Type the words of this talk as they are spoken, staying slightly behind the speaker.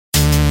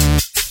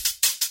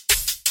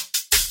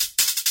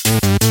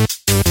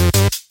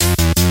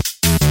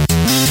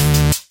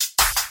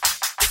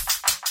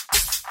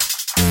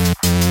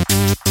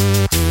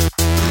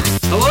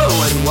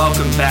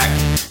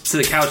to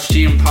the Couch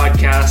GM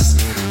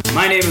podcast.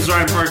 My name is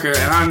Ryan Parker,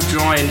 and I'm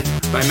joined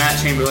by Matt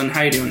Chamberlain.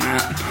 How you doing,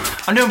 Matt?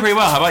 I'm doing pretty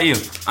well. How about you?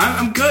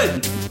 I'm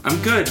good. I'm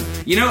good.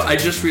 You know, I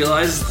just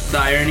realized the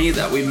irony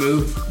that we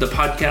moved the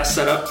podcast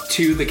setup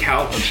to the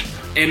couch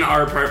in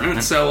our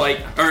apartment. So,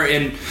 or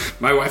in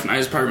my wife and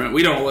I's apartment.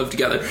 We don't live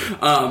together.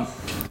 I'm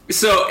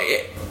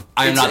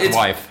not the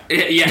wife.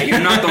 Yeah, you're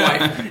not the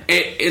wife.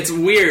 It's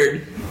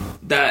weird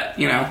that,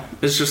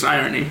 it's just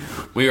irony.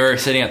 We were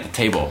sitting at the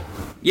table.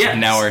 Yeah.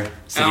 And now we're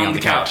sitting on the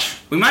couch.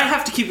 We might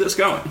have to keep this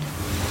going.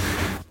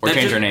 Or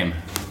change our name.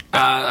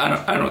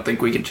 I don't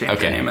think we can change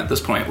our name at this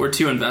point. We're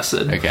too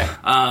invested. Okay.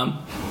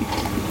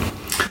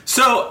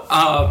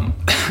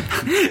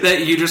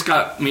 That you just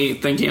got me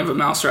thinking of a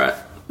mouse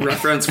rat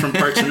reference from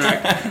Parks and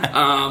Rec.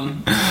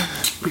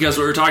 Because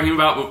we were talking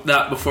about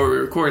that before we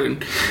were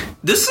recording.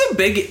 This is a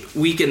big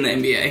week in the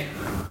NBA.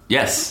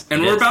 Yes.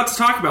 And we're about to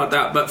talk about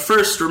that. But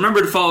first,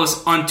 remember to follow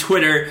us on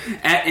Twitter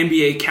at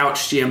NBA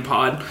Couch GM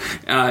Pod.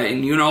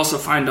 And you can also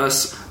find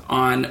us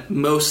on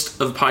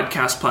most of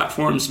podcast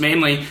platforms,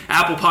 mainly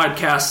Apple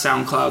Podcasts,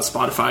 SoundCloud,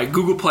 Spotify,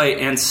 Google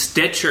Play, and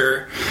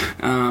Stitcher.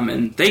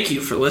 And thank you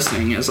for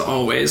listening, as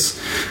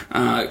always.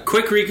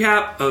 Quick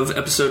recap of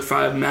Episode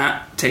 5.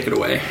 Matt, take it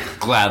away.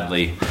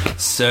 Gladly.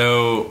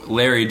 So,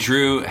 Larry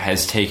Drew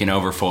has taken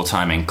over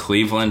full-time in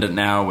Cleveland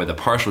now with a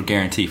partial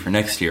guarantee for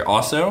next year.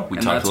 Also, we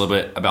talked a little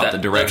bit about the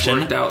direction.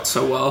 That worked out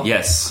so well.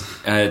 Yes.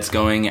 It's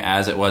going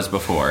as it was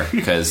before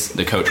because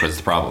the coach was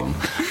the problem.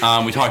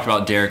 We talked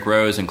about Derrick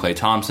Rose and Klay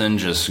Thompson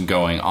just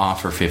going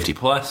off for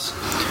 50-plus.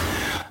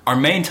 Our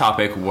main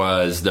topic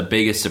was the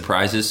biggest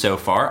surprises so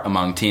far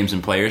among teams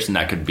and players, and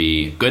that could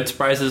be good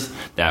surprises,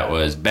 that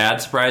was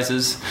bad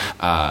surprises,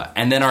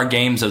 and then our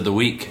games of the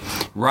week.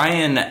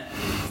 Ryan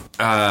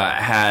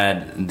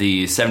had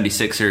the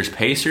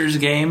 76ers-Pacers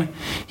game.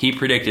 He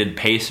predicted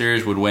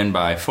Pacers would win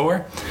by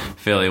 4.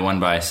 Philly won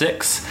by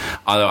 6.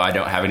 Although I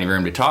don't have any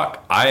room to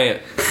talk.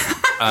 I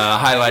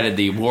highlighted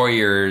the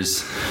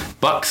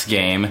Warriors-Bucks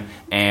game,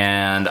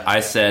 and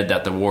I said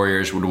that the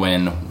Warriors would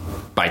win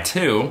by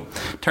 2.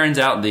 Turns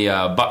out the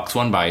Bucks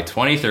won by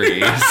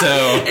 23.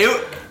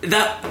 So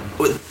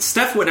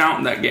Steph went out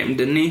in that game,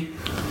 didn't he?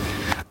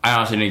 I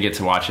honestly didn't get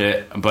to watch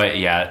it, but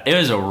yeah, it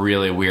was a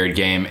really weird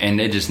game, and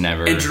it just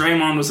never... And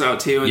Draymond was out,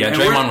 too. Yeah,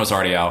 Draymond was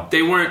already out.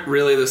 They weren't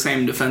really the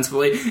same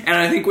defensively, and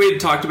I think we had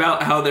talked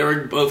about how they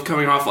were both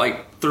coming off,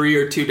 3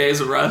 or 2 days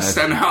of rest,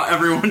 and how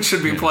everyone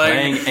should be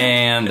playing.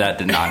 And that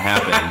did not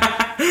happen.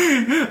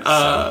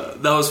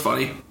 That was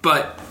funny.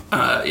 But,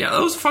 that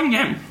was a fun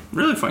game.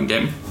 Really fun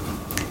game.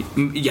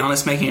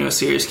 Giannis making a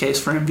serious case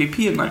for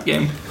MVP in that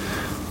game.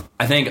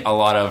 I think a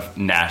lot of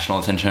national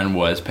attention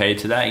was paid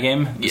to that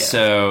game. Yeah.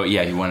 So,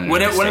 yeah, he wanted to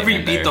whenever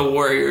you beat the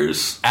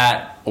Warriors.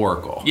 At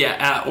Oracle. Yeah,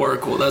 at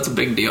Oracle. That's a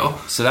big deal.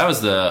 So that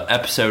was the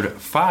Episode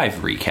 5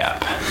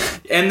 recap.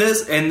 And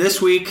this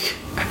week,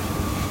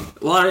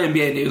 a lot of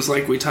NBA news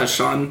like we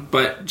touched on.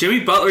 But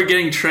Jimmy Butler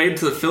getting traded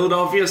to the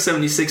Philadelphia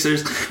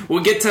 76ers.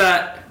 We'll get to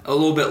that a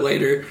little bit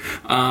later.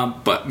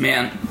 But,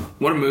 man,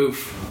 what a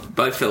move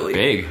by Philly.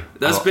 Big.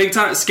 That's big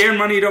time. Scared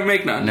money don't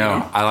make none.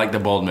 No, I like the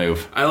bold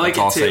move. I like it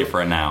too. I'll say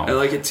for now. I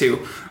like it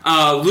too.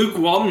 Luke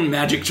Walton,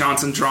 Magic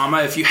Johnson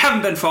drama. If you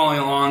haven't been following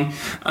along,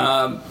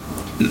 I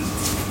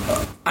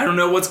don't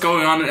know what's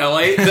going on in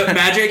LA. The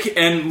Magic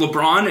and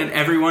LeBron and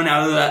everyone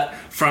out of that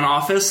front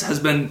office has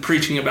been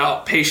preaching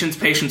about patience.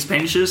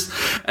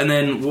 And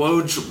then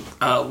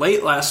Woj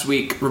late last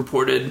week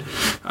reported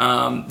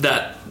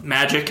that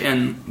Magic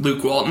and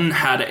Luke Walton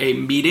had a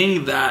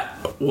meeting that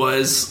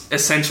was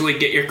essentially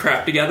get your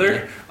crap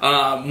together.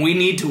 We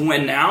need to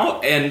win now,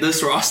 and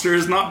this roster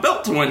is not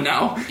built to win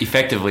now.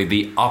 Effectively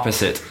the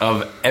opposite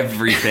of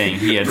everything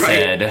he had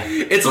said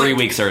it's 3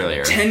 weeks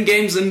earlier. 10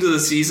 games into the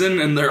season,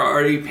 and they're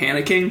already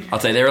panicking. I'll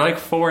say they were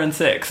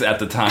 4-6 at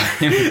the time.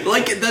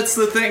 That's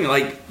the thing.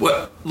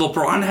 What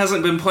LeBron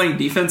hasn't been playing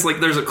defense.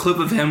 There's a clip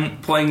of him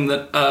playing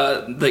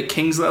the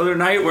Kings the other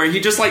night where he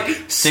just stuck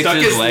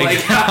his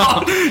leg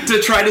out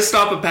to try to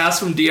stop a pass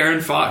from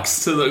De'Aaron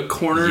Fox to the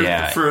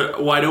corner for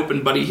a wide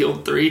open Buddy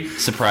Hield 3.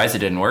 Surprised it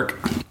didn't work.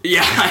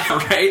 Yeah,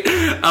 right.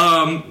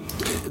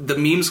 The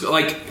memes,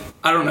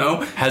 I don't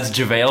know. Has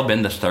JaVale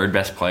been the third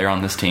best player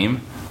on this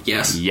team?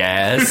 Yes.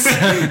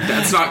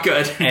 That's not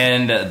good.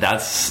 And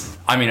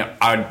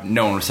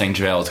no one was saying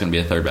JaVale is going to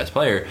be the third best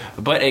player,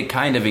 but it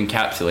kind of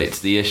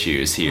encapsulates the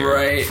issues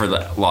here for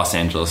the Los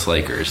Angeles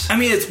Lakers.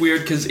 It's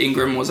weird because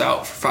Ingram was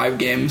out for 5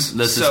 games.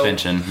 The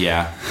suspension,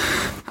 yeah.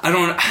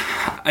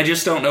 I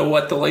just don't know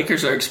what the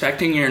Lakers are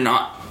expecting.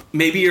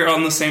 Maybe you're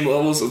on the same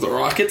levels as the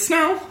Rockets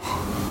now.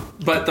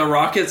 But the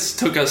Rockets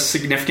took a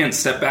significant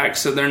step back,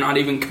 so they're not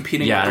even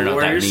competing with the Warriors. I don't know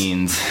what that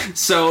means.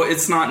 So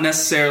it's not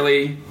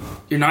necessarily...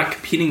 You're not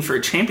competing for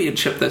a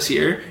championship this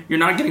year. You're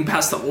not getting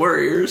past the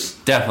Warriors.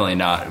 Definitely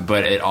not,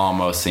 but it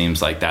almost seems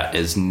like that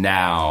is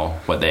now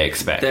what they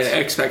expect. The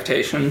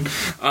expectation.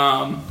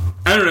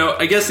 I don't know.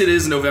 I guess it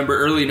is November,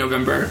 early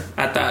November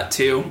at that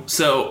too.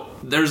 So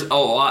there's a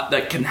lot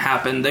that can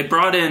happen. They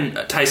brought in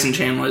Tyson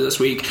Chandler this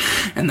week,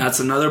 and that's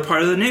another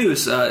part of the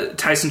news.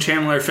 Tyson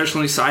Chandler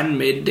officially signed and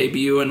made a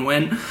debut and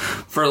win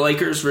for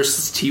Lakers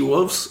versus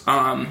T-Wolves.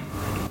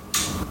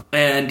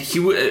 And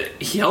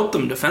he helped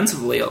them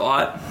defensively a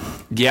lot.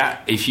 Yeah,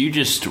 if you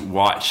just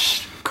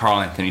watch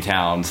Karl Anthony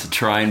Towns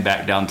try and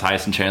back down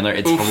Tyson Chandler,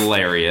 it's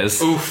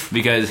hilarious.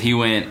 Because he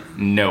went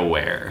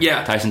nowhere.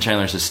 Yeah. Tyson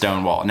Chandler's a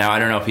stone wall. Now, I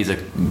don't know if he's a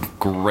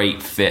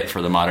great fit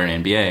for the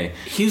modern NBA,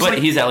 but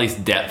he's at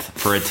least depth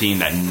for a team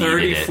that needed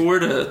 34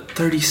 to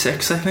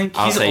 36, I think.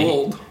 He's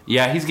old.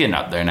 Yeah, he's getting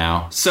up there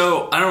now.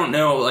 So, I don't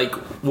know like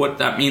what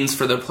that means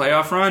for the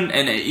playoff run,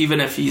 and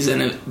even if he's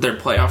in their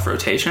playoff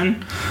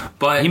rotation.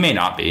 But he may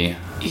not be.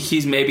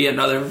 He's maybe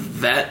another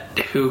vet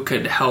who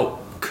could help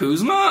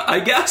Kuzma, I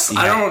guess. Yeah.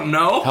 I don't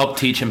know. Help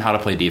teach him how to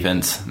play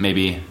defense,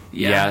 maybe.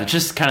 Yeah,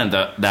 just kind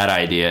of that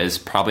idea is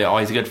probably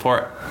always good for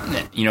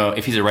it. You know,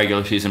 if he's a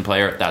regular season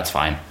player, that's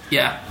fine.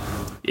 Yeah.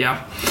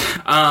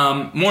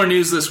 More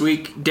news this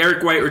week.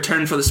 Derek White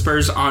returned for the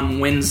Spurs on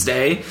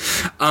Wednesday.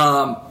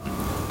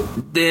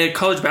 The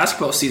college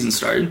basketball season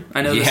started.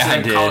 I know this is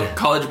a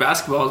college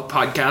basketball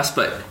podcast,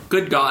 but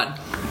good God.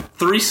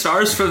 3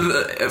 stars for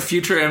the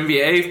future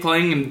NBA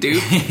playing in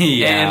Duke.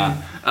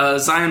 Yeah.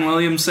 And Zion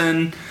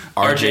Williamson,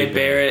 RJ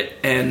Barrett,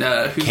 and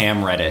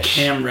Cam Reddish.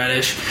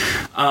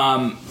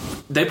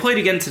 They played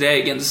again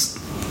today against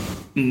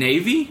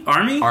Army.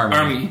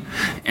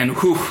 And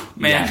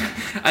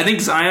I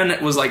think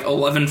Zion was like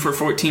 11 for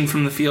 14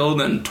 from the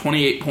field and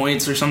 28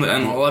 points or something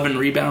and 11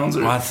 rebounds.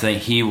 I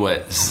think he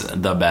was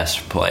the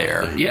best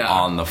player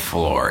on the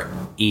floor.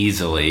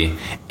 Easily.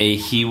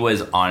 He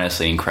was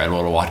honestly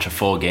incredible to watch a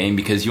full game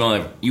because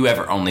you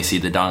ever only see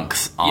the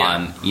dunks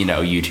on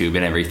YouTube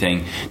and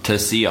everything. To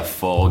see a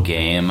full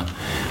game,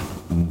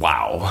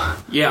 wow.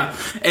 Yeah,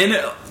 and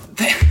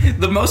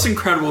the most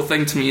incredible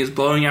thing to me is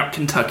blowing out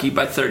Kentucky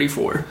by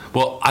 34.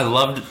 Well, I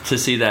loved to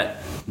see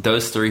that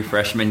those 3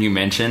 freshmen you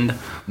mentioned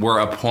were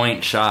a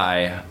point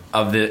shy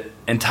of the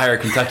entire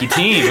Kentucky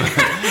team.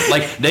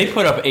 Like, they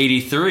put up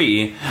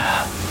 83.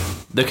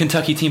 The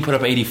Kentucky team put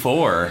up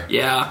 84.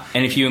 Yeah.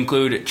 And if you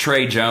include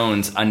Trey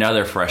Jones,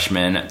 another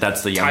freshman,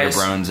 that's the younger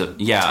Jones of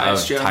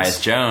Tyus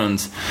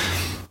Jones,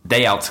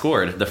 they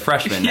outscored. The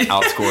freshmen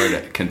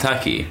outscored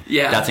Kentucky.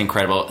 Yeah. That's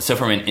incredible. So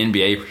from an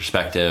NBA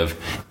perspective,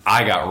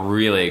 I got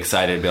really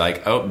excited to be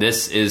like, oh,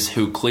 this is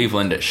who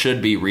Cleveland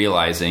should be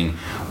realizing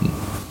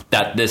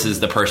that this is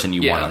the person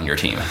you want on your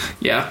team.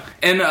 Yeah.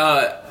 And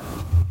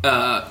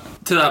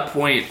to that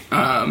point,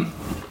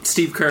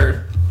 Steve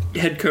Kerr,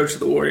 head coach of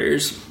the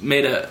Warriors,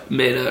 made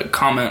a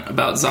comment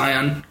about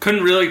Zion.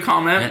 Couldn't really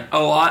comment a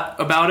lot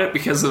about it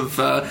because of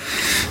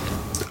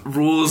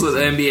rules that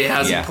the NBA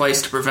has in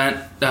place to prevent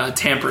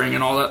tampering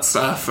and all that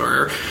stuff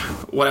or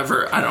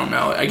whatever. I don't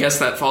know. I guess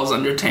that falls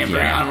under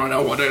tampering. I don't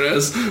know what it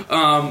is.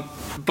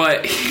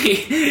 But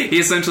he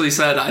essentially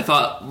said, I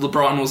thought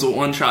LeBron was a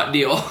one-shot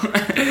deal,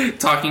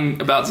 talking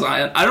about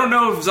Zion. I don't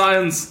know if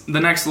Zion's the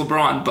next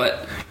LeBron,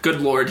 but good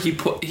Lord,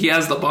 he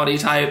has the body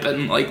type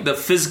and like the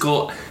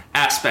physical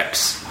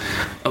aspects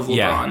of LeBron.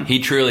 Yeah, he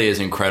truly is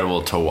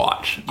incredible to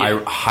watch. Yeah.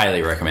 I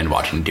highly recommend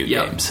watching Duke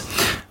games.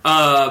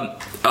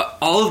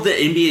 All of the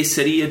NBA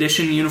City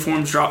Edition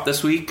uniforms dropped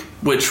this week,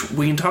 which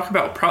we can talk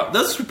about.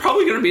 That's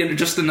probably going to be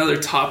just another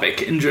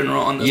topic in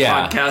general on this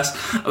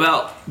podcast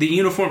about the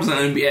uniforms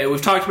in the NBA.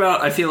 We've talked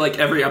about, I feel like,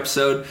 every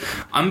episode.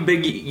 I'm a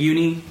big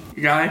uni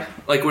guy,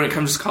 like when it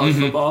comes to college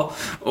football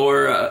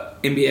or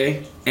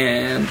NBA,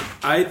 and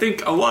I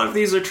think a lot of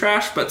these are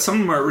trash, but some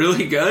of them are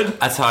really good.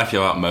 That's how I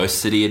feel about most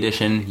City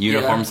Edition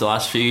uniforms the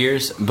last few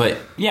years, but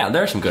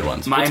there are some good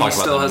ones. Miami we'll talk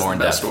still about has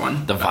the best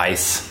one. The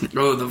Vice.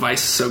 Oh, the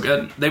Vice is so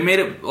good. They made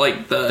it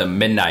like the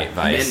Midnight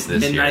Vice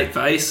this year. Midnight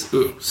Vice.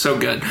 Ooh, so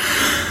good.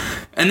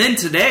 And then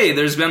today,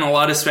 there's been a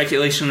lot of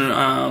speculation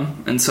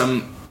and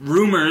some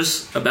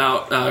rumors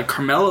about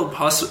Carmelo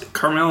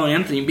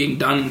Anthony being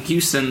done in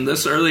Houston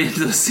this early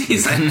into the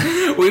season.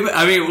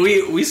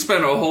 we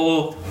spent a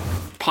whole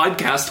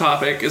podcast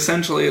topic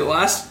essentially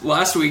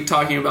last week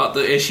talking about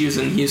the issues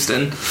in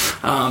Houston.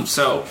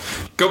 So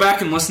go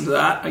back and listen to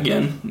that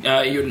again.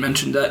 You had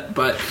mentioned it,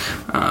 but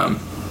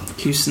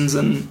Houston's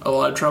in a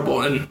lot of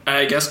trouble, and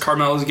I guess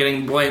Carmelo's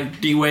getting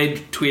blamed.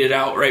 D-Wade tweeted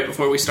out right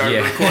before we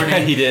started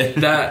recording he did.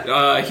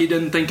 that he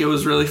didn't think it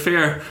was really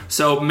fair.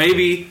 So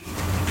maybe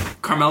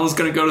Carmelo's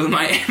going to go to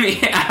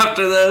Miami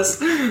after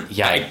this.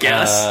 Yeah, I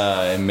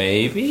guess.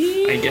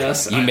 Maybe? I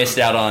guess. You missed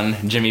out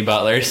on Jimmy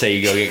Butler, so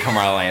you go get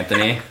Carmelo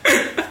Anthony.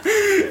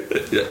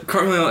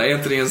 Carmelo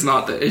Anthony is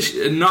not the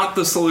issue, not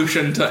the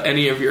solution to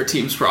any of your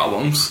team's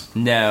problems.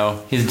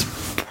 No, he's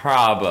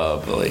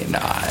probably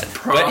not.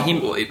 But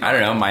I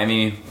don't know,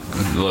 Miami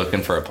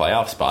looking for a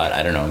playoff spot.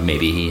 I don't know,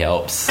 maybe he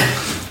helps.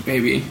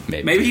 Maybe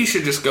he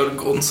should just go to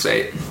Golden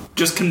State.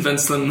 Just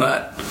convince them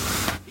that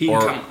he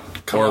can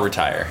come or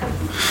retire.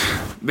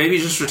 Maybe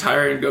just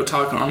retire and go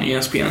talk on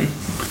ESPN.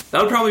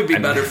 That would probably be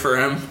better for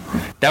him.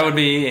 That would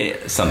be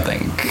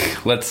something.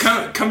 Let's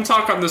come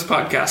talk on this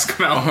podcast.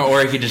 Come out,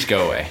 or he could just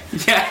go away.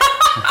 Yeah.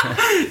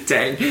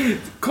 Dang,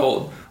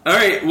 cold. All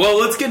right, well,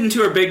 let's get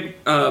into our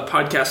big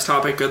podcast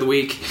topic of the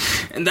week,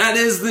 and that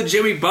is the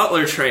Jimmy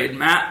Butler trade.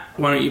 Matt,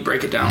 why don't you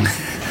break it down?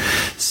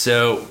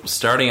 So,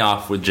 starting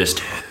off with just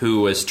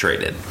who was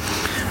traded.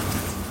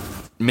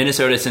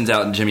 Minnesota sends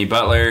out Jimmy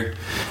Butler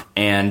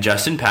and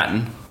Justin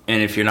Patton.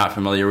 And if you're not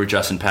familiar with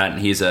Justin Patton,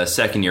 he's a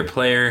second-year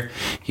player.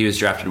 He was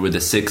drafted with the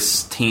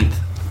 16th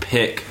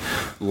pick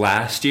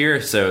last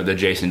year, so the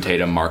Jason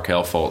Tatum,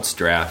 Markelle Fultz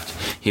draft.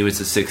 He was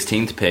the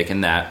 16th pick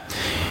in that.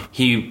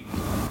 He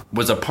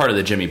was a part of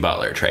the Jimmy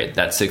Butler trade.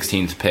 That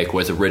 16th pick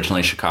was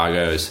originally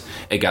Chicago's.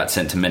 It got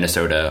sent to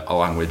Minnesota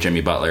along with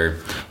Jimmy Butler.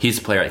 He's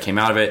the player that came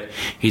out of it.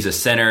 He's a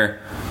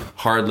center,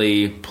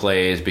 hardly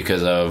plays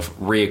because of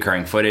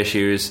reoccurring foot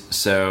issues.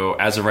 So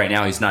as of right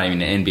now, he's not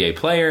even an NBA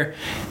player.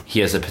 He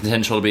has the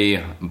potential to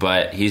be,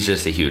 but he's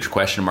just a huge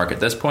question mark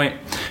at this point.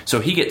 So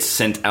he gets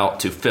sent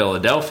out to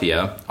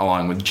Philadelphia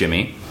along with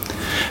Jimmy.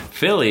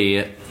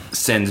 Philly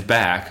sends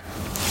back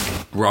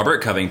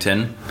Robert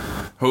Covington,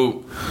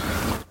 who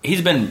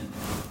he's been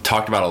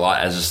talked about a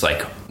lot as just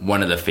like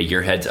one of the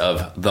figureheads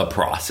of the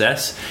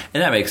process,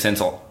 and that makes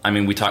sense. I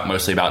mean, we talk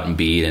mostly about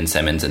Embiid and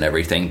Simmons and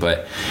everything,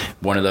 but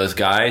one of those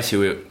guys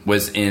who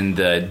was in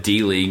the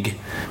D League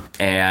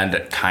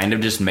and kind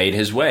of just made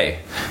his way.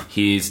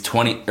 He's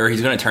going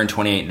to turn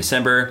 28 in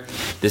December.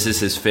 This is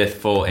his 5th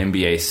full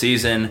NBA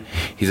season.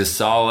 He's a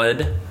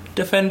solid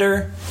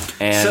defender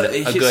and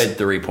a good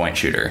 3-point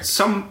shooter.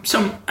 Some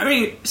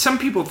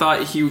people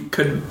thought he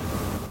could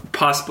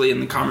possibly in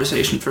the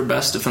conversation for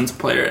best defensive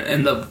player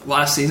in the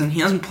last season. He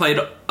hasn't played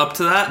up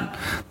to that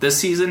this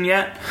season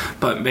yet,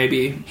 but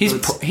maybe he's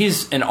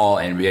an all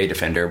NBA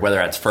defender, whether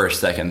that's first,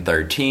 second,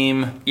 third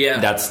team. Yeah,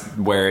 that's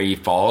where he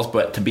falls.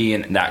 But to be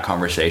in that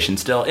conversation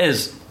still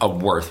is a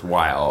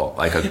worthwhile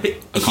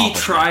he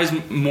tries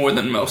more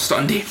than most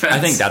on defense. I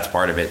think that's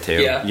part of it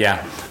too.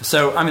 Yeah.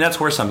 So I mean that's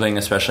worth something,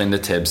 especially in the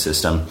Tibbs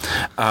system.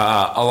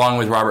 Along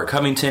with Robert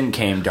Covington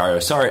came Dario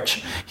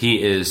Saric.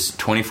 He is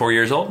 24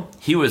 years old.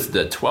 He was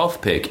the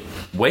 12th pick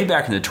way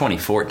back in the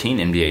 2014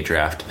 NBA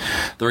draft.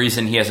 The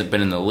reason he hasn't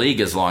been in the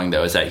league as long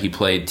though is that he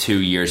played 2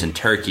 years in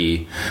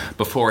Turkey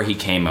before he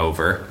came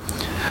over.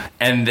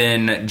 And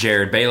then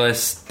Jared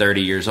Bayless,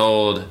 30 years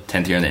old,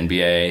 10th year in the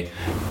NBA.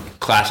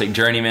 Classic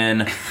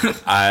journeyman.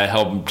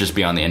 He'll just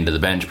be on the end of the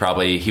bench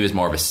probably. He was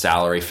more of a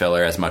salary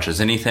filler as much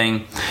as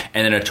anything.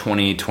 And then a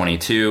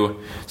 2022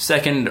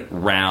 second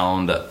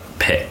round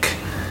pick.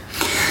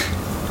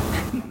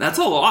 That's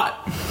a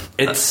lot.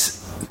 It's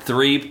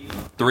three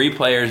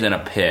players and a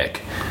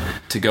pick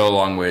to go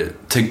along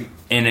with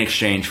in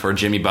exchange for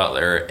Jimmy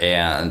Butler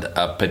and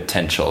a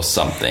potential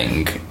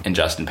something in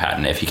Justin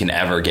Patton if he can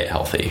ever get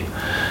healthy.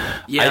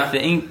 Yeah.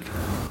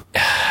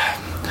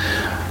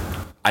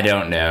 I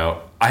don't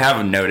know. I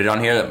have noted on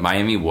here that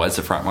Miami was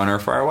the front runner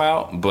for a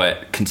while,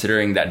 but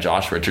considering that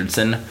Josh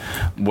Richardson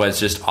was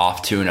just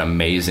off to an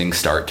amazing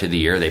start to the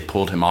year, they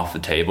pulled him off the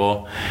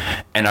table.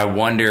 And I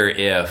wonder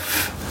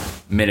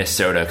if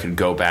Minnesota could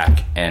go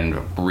back and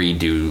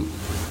redo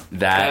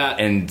that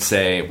and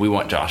say, we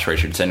want Josh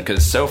Richardson,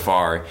 because so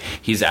far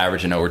he's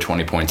averaging over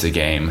 20 points a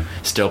game,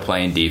 still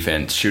playing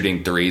defense,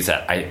 shooting threes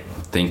at I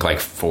think like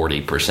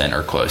 40%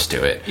 or close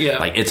to it. Yeah.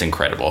 Like, it's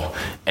incredible.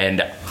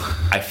 And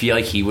I feel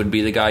like he would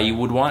be the guy you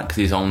would want because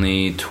he's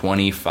only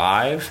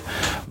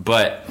 25.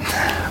 But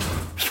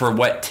for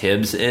what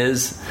Tibbs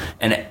is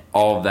and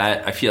all of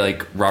that, I feel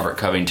like Robert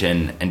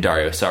Covington and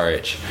Dario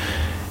Saric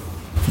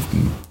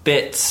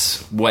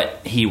fits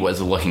what he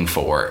was looking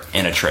for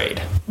in a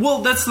trade.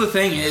 Well, that's the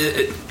thing.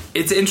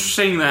 It's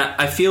interesting that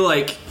I feel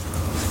like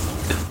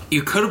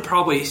you could have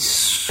probably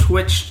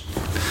switched.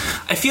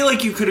 I feel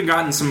like you could have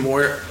gotten some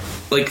more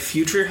like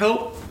future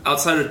help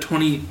outside of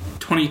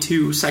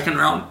 2022 second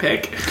round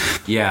pick.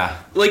 Yeah,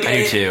 like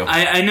I do too.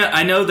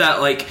 I know that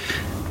like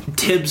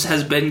Tibbs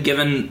has been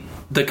given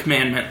the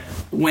commandment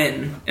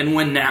win and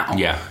win now.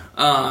 Yeah,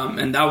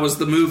 and that was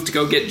the move to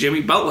go get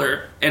Jimmy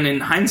Butler. And in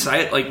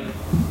hindsight, like,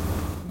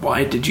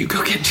 why did you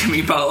go get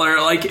Jimmy Butler?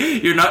 Like,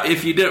 you're not,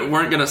 if you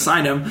weren't going to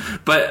sign him.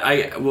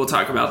 But we'll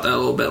talk about that a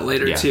little bit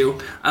later too.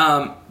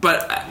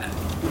 But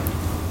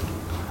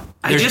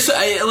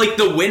I like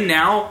the win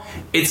now.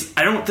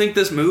 I don't think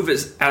this move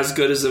is as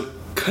good as it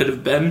could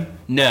have been.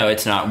 No,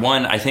 it's not.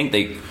 One, I think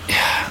they.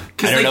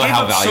 Because they gave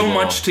up so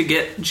much to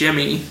get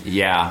Jimmy.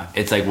 Yeah,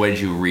 it's like, what did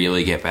you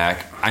really get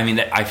back? I mean,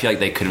 I feel like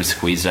they could have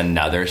squeezed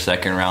another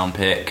second round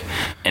pick,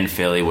 and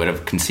Philly would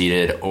have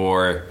conceded,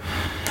 or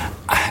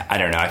I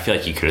don't know. I feel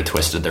like you could have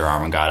twisted their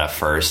arm and got a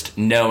first,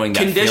 knowing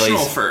that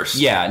conditional first.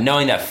 Yeah,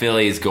 knowing that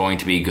Philly is going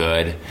to be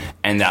good,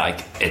 and that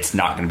like it's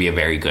not going to be a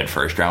very good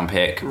first round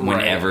pick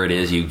whenever it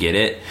is you get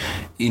it.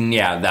 And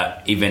yeah,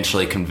 that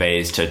eventually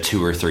conveys to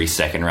 2 or 3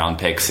 second round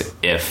picks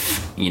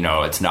if,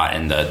 it's not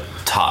in the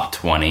top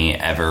 20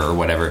 ever or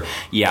whatever.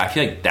 Yeah, I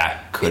feel like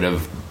that could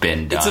have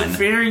been done. It's a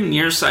very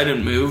nearsighted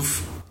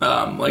move,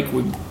 like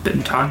we've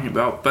been talking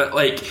about. But,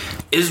 like,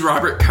 is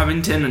Robert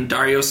Covington and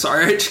Dario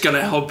Saric going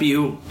to help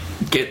you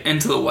get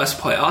into the West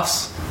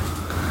playoffs?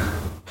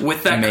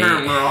 with that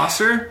current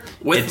roster,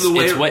 with it's, the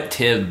way it's what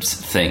Tibbs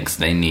thinks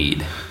they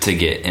need to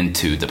get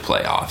into the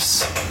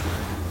playoffs.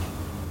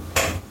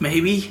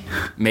 maybe.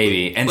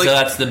 And Like, so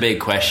that's the big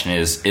question: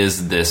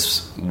 is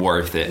this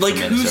worth it? Like,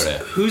 for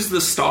Minnesota? who's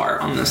the star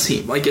on this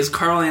team? Like, is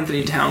Karl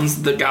Anthony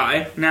Towns the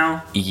guy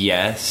now?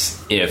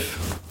 Yes,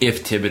 if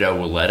Thibodeau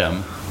will let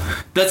him.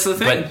 That's the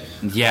thing.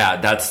 But yeah,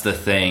 that's the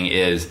thing,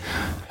 is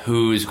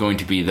who's going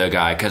to be the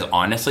guy? Because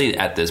honestly,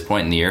 at this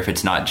point in the year, if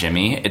it's not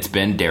Jimmy, it's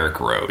been Derrick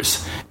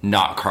Rose,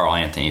 not Karl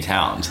Anthony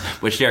Towns.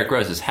 Which Derrick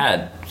Rose has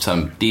had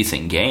some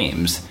decent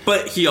games,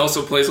 But he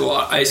also plays a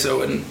lot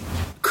ISO and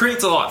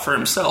creates a lot for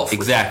himself.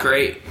 Exactly.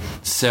 Which is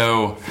great.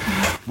 So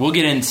we'll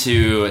get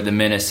into the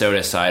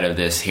Minnesota side of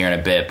this here in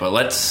a bit. But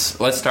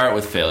let's start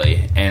with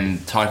Philly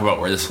and talk about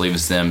where this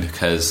leaves them,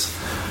 because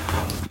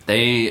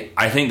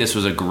I think this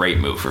was a great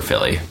move for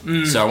Philly.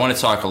 So I want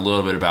to talk a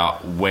little bit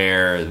about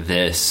where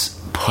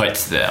this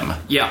puts them.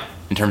 Yeah.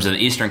 In terms of the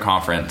Eastern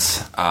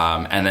Conference,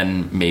 and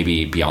then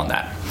maybe beyond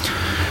that.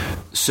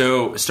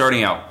 So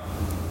starting out,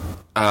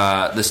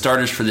 the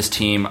starters for this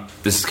team,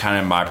 this is kind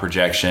of my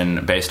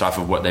projection based off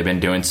of what they've been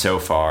doing so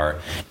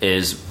far,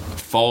 is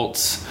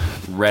Fultz,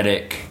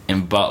 Redick,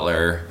 and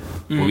Butler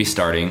will be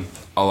starting,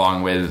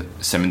 along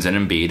with Simmons and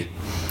Embiid.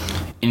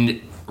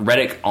 And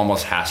Redick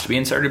almost has to be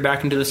inserted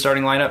back into the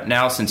starting lineup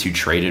now, since you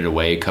traded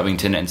away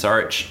Covington and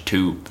Saric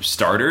to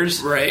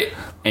starters. Right.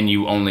 And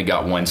you only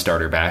got one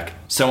starter back.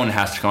 Someone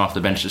has to come off the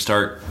bench to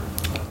start.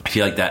 I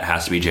feel like that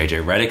has to be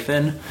JJ Redick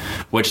then,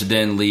 which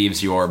then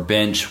leaves your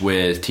bench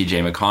with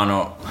TJ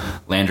McConnell,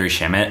 Landry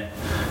Shamet,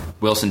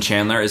 Wilson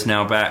Chandler is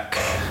now back,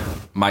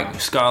 Mike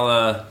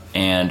Muscala,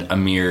 and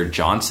Amir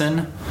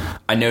Johnson.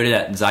 I noted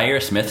that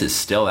Zaire Smith is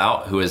still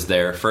out, who is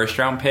their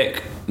first-round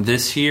pick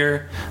this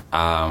year,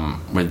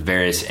 with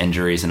various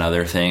injuries and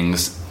other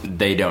things.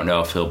 They don't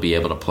know if he'll be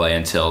able to play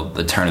until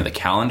the turn of the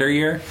calendar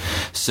year.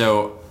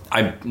 So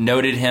I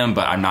noted him,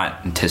 but I'm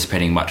not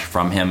anticipating much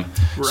from him.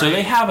 Right. So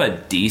they have a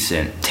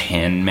decent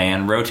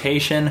 10-man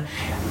rotation.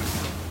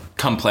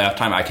 Come playoff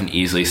time, I can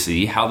easily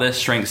see how this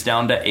shrinks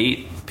down to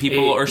 8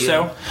 people or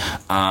so.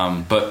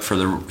 But for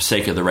the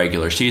sake of the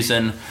regular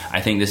season,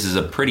 I think this is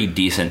a pretty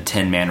decent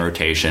 10-man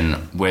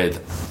rotation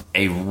with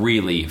a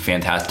really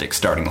fantastic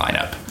starting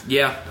lineup.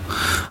 Yeah.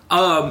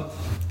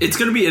 It's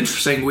going to be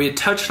interesting. We had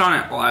touched on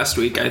it last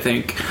week, I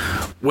think,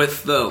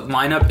 with the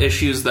lineup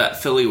issues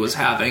that Philly was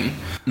having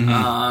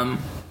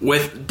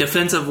with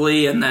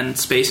defensively and then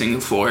spacing the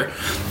floor.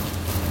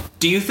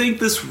 Do you think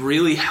this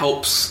really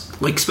helps?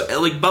 Like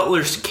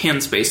Butler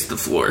can space the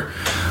floor,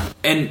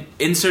 and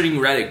inserting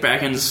Redick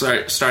back into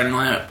the starting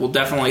lineup will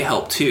definitely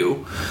help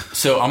too.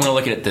 So I'm going to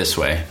look at it this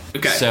way.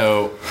 Okay.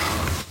 So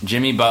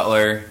Jimmy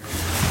Butler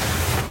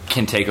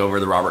can take over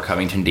the Robert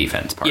Covington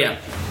defense part. Yeah.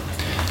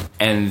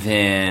 And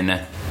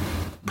then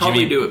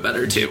probably do it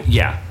better too.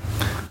 Yeah.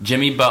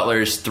 Jimmy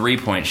Butler's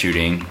three-point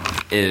shooting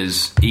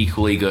is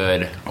equally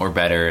good or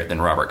better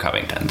than Robert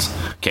Covington's.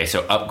 Okay,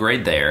 so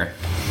upgrade there.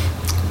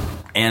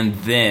 And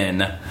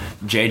then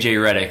JJ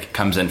Redick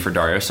comes in for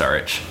Dario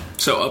Saric.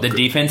 So the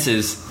defense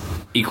is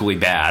equally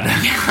bad.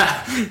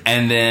 Yeah.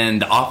 And then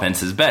the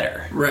offense is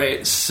better.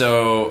 Right.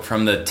 So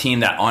from the team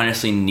that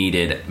honestly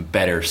needed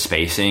better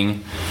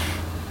spacing,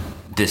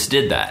 this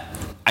did that.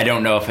 I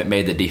don't know if it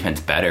made the defense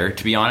better,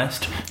 to be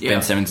honest. Yeah.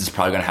 Ben Simmons is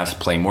probably going to have to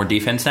play more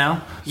defense now,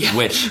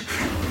 which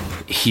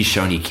he's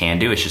shown he can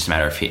do. It's just a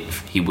matter of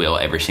if he will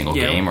every single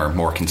game or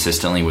more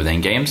consistently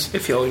within games.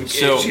 If he'll engage,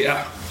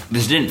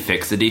 this didn't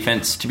fix the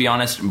defense, to be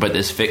honest, but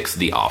this fixed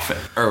the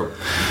offense. Or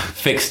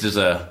fixed is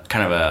a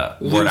kind of a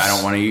word I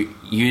don't want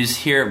to use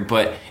here,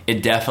 but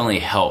it definitely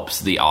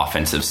helps the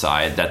offensive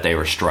side that they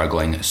were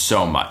struggling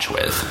so much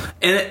with.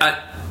 And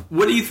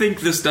what do you think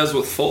this does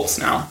with Fultz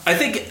now? I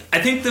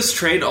think this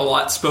trade a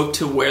lot spoke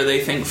to where they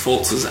think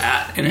Fultz is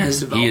at in his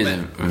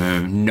development. He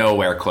is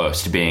nowhere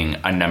close to being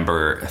a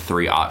number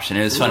 3 option.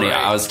 It was funny. Right.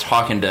 I was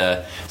talking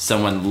to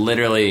someone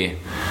literally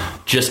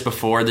just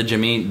before the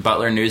Jimmy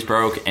Butler news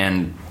broke,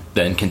 and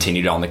then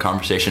continued on the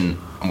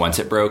conversation once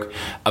it broke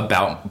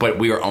but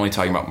we were only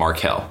talking about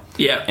Markelle.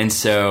 Yeah. And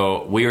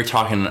so we were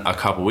talking a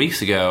couple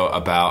weeks ago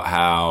about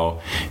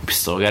how we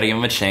still got to give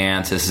him a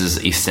chance. This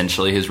is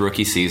essentially his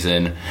rookie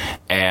season,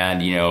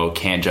 and,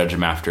 can't judge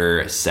him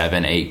after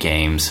 7-8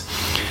 games.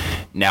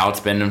 Now it's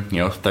been,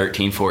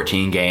 13,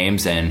 14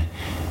 games, and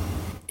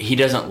he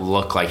doesn't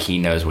look like he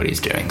knows what he's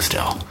doing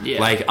still. Yeah.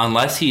 Like,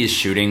 unless he is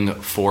shooting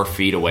 4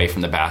 feet away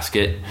from the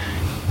basket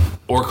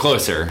or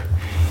closer,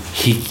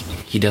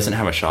 he doesn't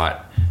have a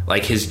shot.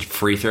 Like, his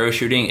free throw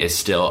shooting is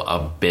still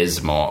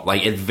abysmal.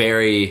 Like, it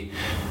very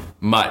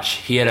much.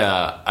 He had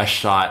a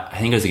shot, I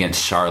think it was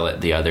against Charlotte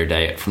the other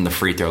day, from the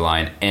free throw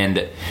line,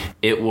 and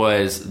it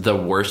was the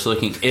worst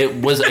looking. It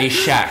was a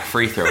Shaq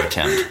free throw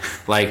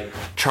attempt. Like,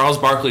 Charles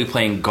Barkley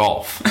playing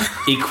golf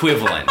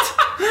equivalent.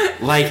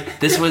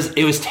 Like,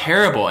 it was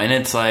terrible. And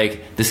it's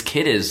like, this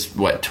kid is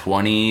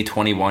 20,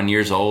 21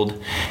 years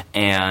old,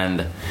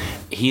 and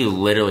he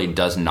literally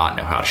does not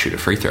know how to shoot a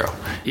free throw.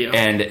 Yeah.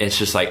 And it's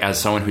just like, as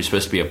someone who's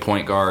supposed to be a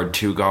point guard,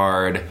 2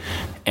 guard,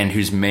 and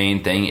whose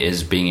main thing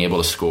is being able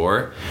to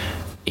score,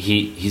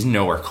 he's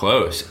nowhere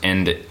close.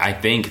 And I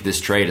think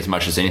this trade, as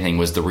much as anything,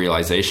 was the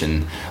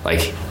realization, like,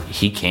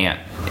 he can't.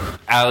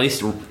 At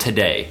least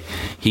today,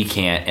 he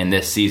can't, and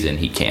this season,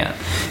 he can't.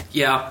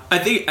 Yeah, I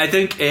think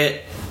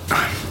the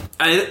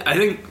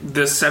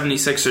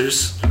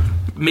 76ers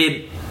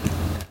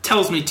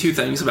tells me two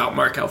things about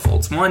Markelle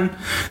Fultz. One,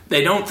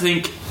 they don't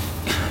think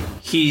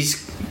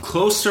he's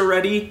close to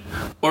ready,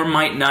 or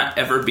might not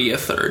ever be a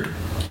third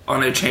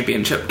on a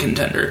championship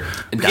contender.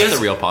 That's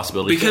a real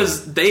possibility.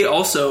 Because they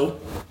also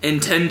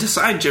intend to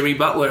sign Jimmy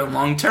Butler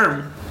long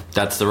term.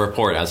 That's the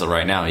report as of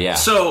right now, yeah.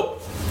 So,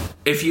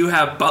 if you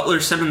have Butler,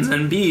 Simmons,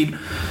 and Embiid,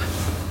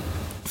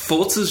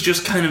 Fultz is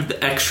just kind of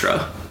the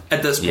extra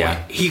at this point.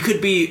 Yeah. He could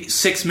be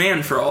sixth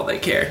man for all they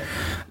care.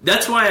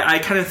 That's why I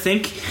kind of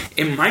think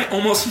it might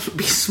almost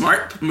be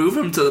smart to move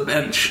him to the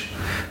bench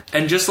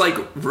and just like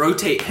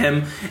rotate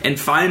him and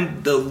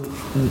find the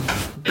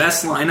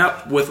best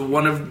lineup with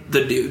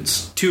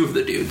two of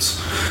the dudes.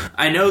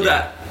 I know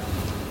that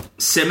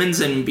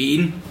Simmons and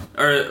Embiid,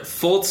 or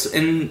Fultz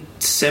and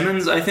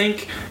Simmons, I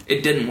think,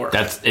 it didn't work.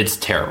 It's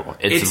terrible.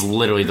 It's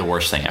literally the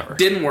worst thing ever.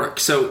 Didn't work.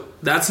 So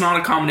that's not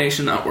a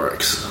combination that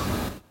works.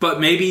 But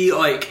maybe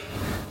like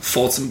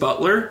Fultz and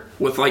Butler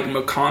with like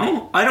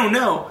McConnell. I don't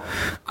know.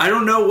 I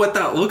don't know what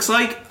that looks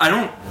like.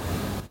 I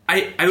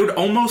would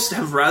almost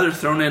have rather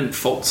thrown in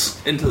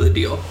Fultz into the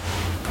deal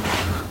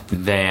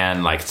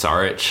than like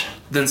Saric.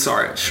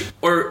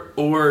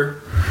 Or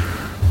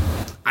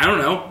I don't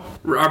know.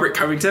 Robert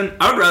Covington.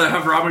 I would rather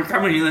have Robert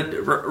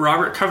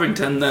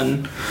Covington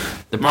than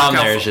the problem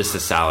there is just the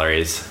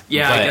salaries.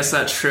 Yeah, I guess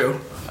that's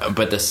true.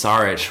 But the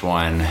Saric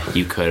one,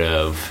 you could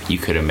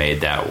have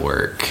made that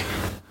work,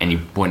 and you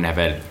wouldn't have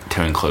had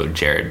to include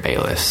Jared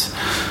Bayless.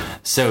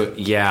 So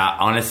yeah,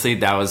 honestly,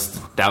 that was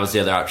the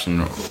other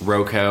option: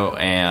 Rocco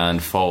and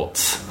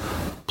Fultz,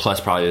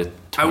 plus probably.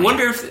 I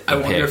wonder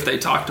if they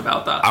talked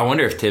about that. I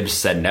wonder if Tibbs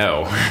said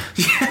no.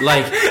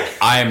 Like,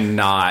 I am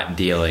not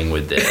dealing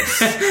with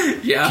this.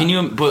 Yeah.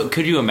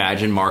 Could you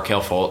imagine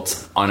Markelle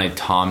Fultz on a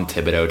Tom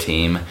Thibodeau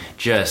team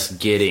just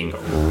getting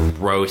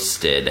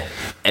roasted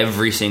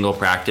every single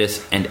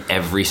practice and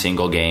every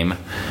single game?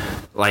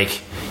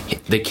 Like,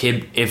 the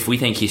kid, if we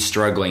think he's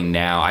struggling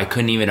now, I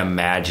couldn't even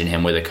imagine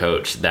him with a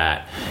coach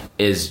that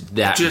is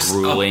that just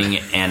grueling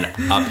and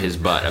up his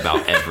butt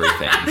about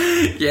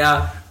everything.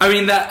 Yeah. I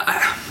mean,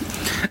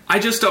 I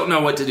just don't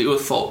know what to do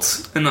with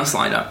Fultz in this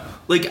lineup.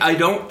 Like, I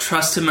don't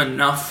trust him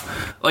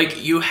enough.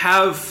 Like, you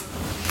have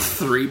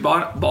two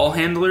ball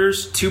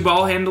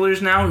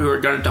handlers now who are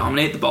going to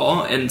dominate the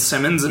ball, and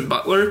Simmons and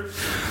Butler.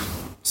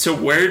 So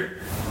where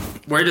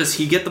does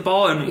he get the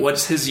ball, and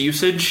what's his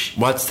usage?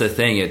 What's the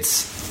thing?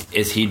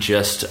 Is he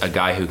just a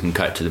guy who can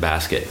cut to the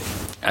basket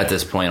at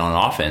this point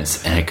on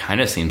offense? And it kind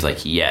of seems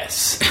like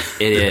yes,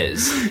 it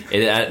is.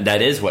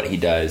 That is what he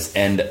does.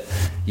 And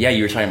yeah,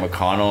 you were talking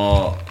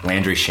McConnell,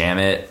 Landry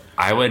Shamet.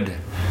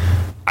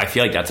 I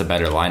feel like that's a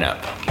better lineup,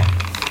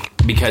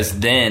 because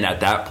then at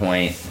that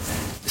point,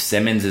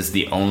 Simmons is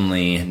the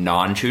only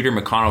non-shooter.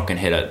 McConnell can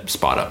hit a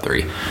spot-up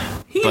three.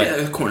 He can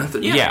hit a corner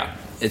three. Yeah.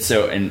 And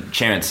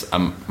Shamet's a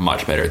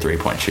much better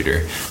three-point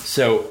shooter.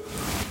 So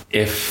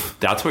if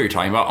that's what you're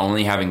talking about,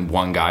 only having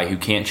one guy who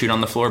can't shoot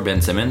on the floor,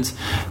 Ben Simmons,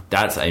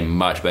 that's a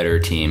much better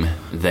team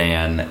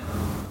than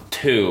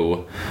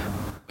two,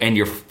 and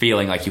you're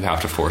feeling like you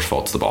have to force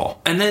Fultz the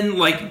ball. And then,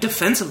 like,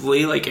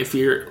 defensively, like, if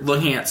you're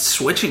looking at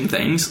switching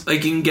things,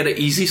 like, you can get an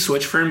easy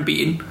switch for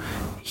Embiid.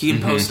 He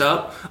can post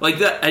up. Like,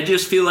 that, I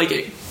just feel like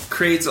it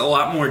creates a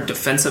lot more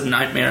defensive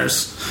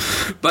nightmares.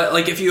 But,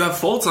 like, if you have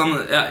Fultz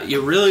on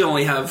you really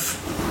only have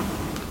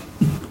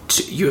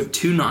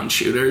two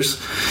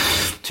non-shooters.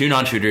 Two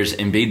non-shooters.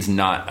 Embiid's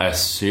not a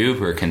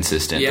super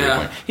consistent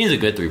three-point. He's a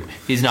good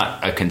he's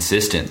not a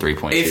consistent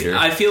three-point shooter.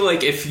 I feel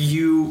like if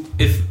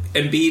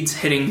Embiid's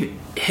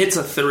hits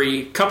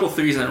a couple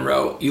threes in a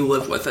row, you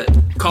live with it.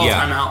 Call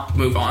timeout,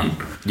 move on.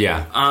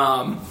 Yeah.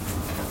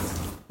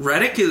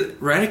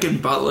 Redick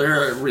and Butler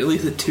are really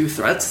the two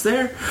threats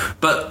there,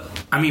 but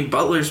I mean,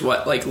 Butler's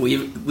what, like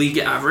league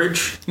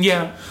average?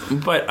 Yeah,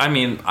 but I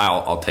mean,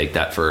 I'll take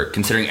that for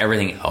considering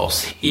everything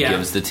else he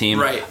gives the team.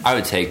 Right. I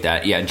would take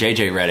that. Yeah,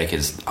 JJ Redick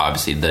is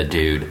obviously the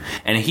dude,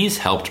 and he's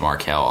helped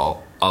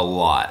Markelle a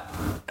lot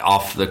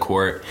off the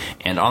court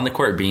and on the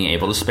court, being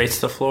able to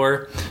space the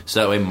floor so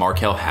that way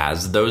Markelle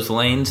has those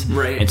lanes.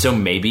 Right. And so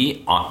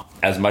maybe,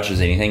 as much as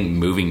anything,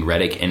 moving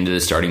Redick into the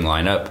starting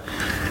lineup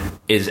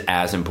is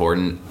as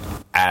important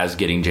as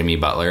getting Jimmy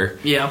Butler.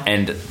 Yeah.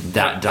 And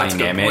that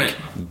dynamic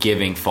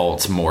giving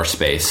Fultz more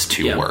space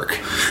to work.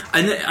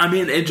 And I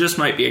mean, it just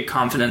might be a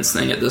confidence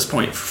thing at this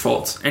point for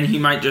Fultz, and he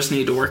might just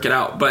need to work it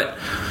out. But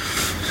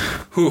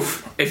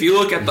if you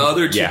look at the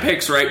other two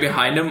picks right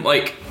behind him,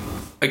 like,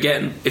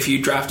 again, if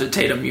you drafted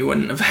Tatum, you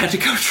wouldn't have had to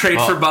go trade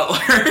for Butler.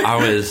 I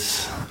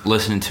was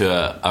listening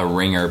to a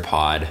Ringer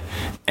pod,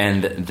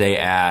 and they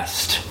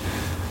asked,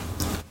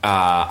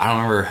 I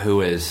don't remember who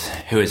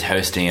was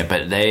hosting it,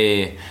 but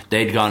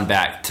they'd gone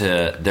back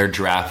to their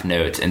draft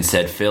notes and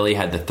said Philly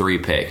had the 3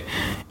 pick,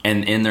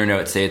 and in their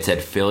notes they had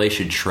said Philly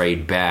should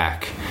trade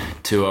back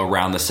to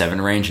around the 7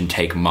 range and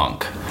take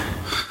Monk.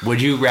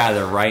 Would you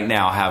rather right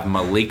now have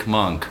Malik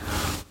Monk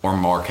or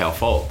Markelle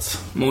Fultz?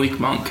 Malik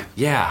Monk.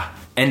 Yeah.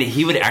 And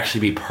he would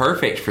actually be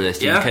perfect for this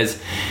team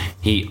because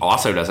he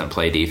also doesn't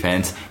play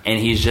defense, and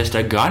he's just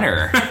a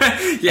gunner.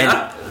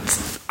 Yeah.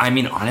 And, I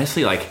mean,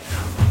 honestly, like,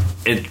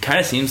 it kind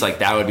of seems like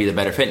that would be the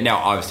better fit. Now,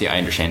 obviously, I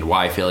understand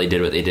why Philly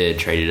did what they did,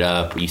 traded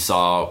up. You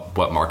saw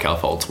what Markelle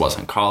Fultz was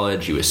in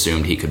college. You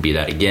assumed he could be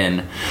that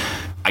again.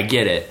 I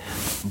get it.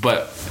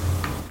 But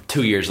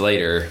 2 years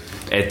later,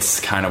 it's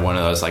kind of one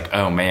of those, like,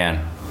 oh,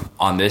 man,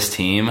 on this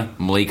team,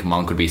 Malik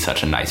Monk would be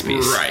such a nice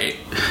piece. Right.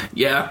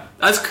 Yeah.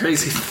 That's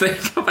crazy to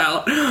think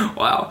about.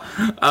 Wow.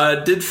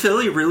 Did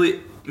Philly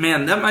really...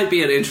 Man, that might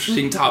be an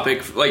interesting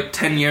topic, like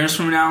 10 years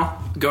from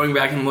now, going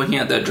back and looking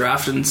at that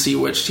draft and see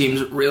which teams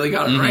really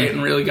got it right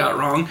and really got it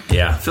wrong.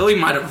 Yeah. Philly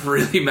might have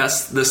really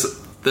messed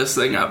this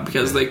thing up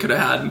because they could have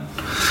had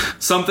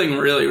something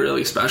really,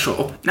 really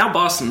special. Now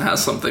Boston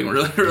has something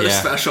really, really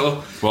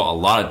special. Well, a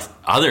lot of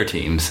other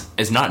teams,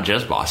 it's not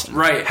just Boston,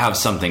 right, have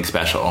something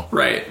special.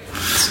 Right.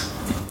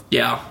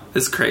 Yeah,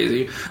 it's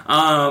crazy.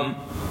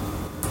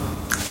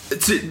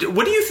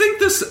 What do you think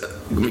this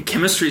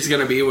chemistry is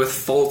going to be with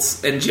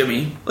Fultz and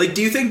Jimmy? Like,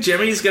 do you think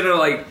Jimmy's going to,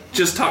 like,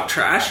 just talk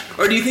trash?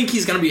 Or do you think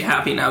he's going to be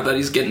happy now that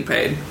he's getting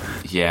paid?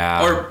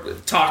 Yeah. Or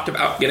talked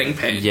about getting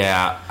paid?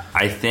 Yeah,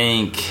 I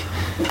think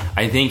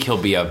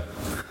he'll be a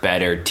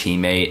better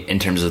teammate in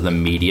terms of the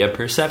media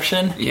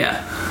perception.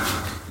 Yeah.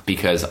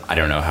 Because I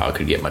don't know how it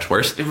could get much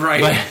worse.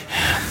 Right. But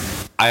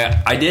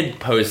I did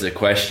pose the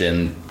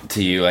question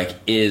to you, like,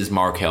 is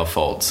Markelle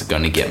Fultz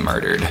going to get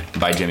murdered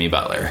by Jimmy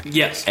Butler?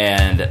 Yes.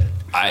 And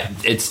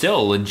it's still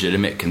a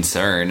legitimate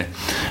concern,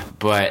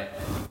 but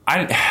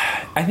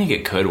I think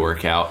it could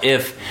work out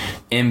if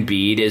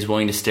Embiid is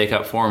willing to stick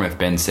up for him, if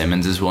Ben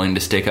Simmons is willing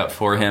to stick up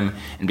for him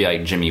and be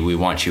like, Jimmy, we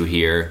want you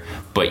here,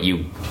 but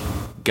you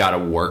got to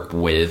work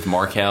with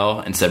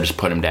Markelle instead of just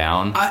put him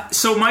down.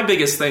 So my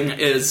biggest thing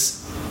is,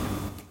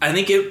 I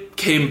think it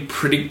came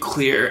pretty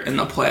clear in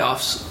the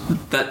playoffs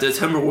that the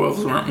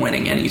Timberwolves weren't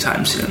winning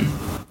anytime soon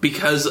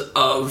because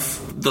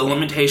of the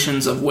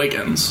limitations of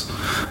Wiggins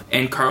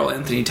and Karl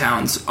Anthony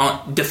Towns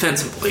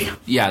defensively.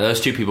 Yeah,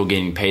 those two people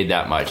getting paid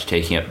that much,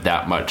 taking up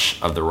that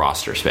much of the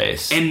roster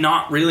space. And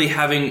not really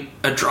having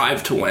a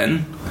drive to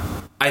win.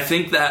 I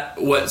think that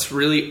what's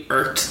really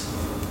irked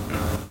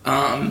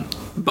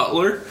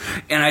Butler,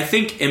 and I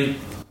think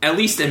at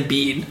least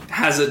Embiid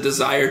has a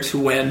desire to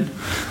win.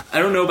 I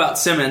don't know about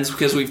Simmons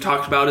because we've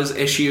talked about his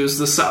issues,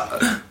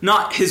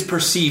 not his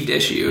perceived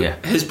issue,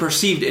 his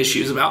perceived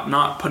issues about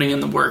not putting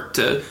in the work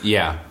to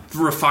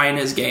refine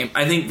his game.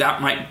 I think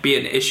that might be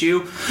an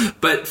issue,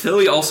 but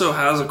Philly also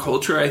has a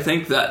culture, I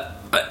think, that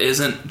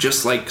isn't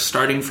just like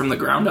starting from the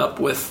ground up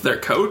with their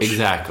coach.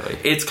 Exactly.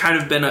 It's kind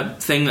of been a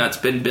thing that's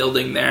been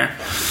building there.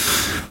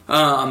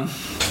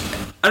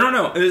 I don't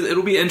know.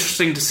 It'll be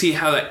interesting to see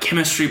how that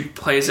chemistry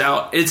plays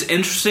out. It's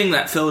interesting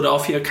that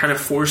Philadelphia kind of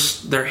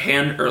forced their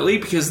hand early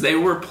because they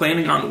were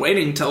planning on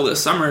waiting till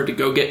this summer to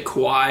go get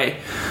Kawhi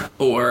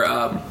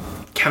or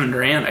Kevin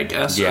Durant, I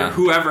guess, or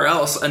whoever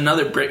else,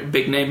 another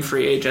big name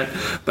free agent.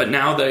 But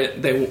now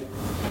they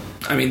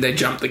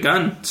jumped the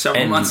gun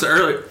several months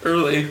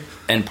early.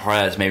 And part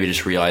of that is maybe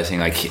just realizing,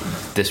 like,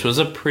 this was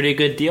a pretty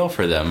good deal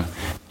for them.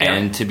 Yeah.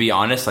 And to be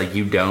honest, like,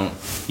 you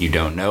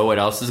don't know what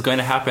else is going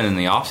to happen in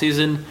the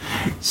offseason.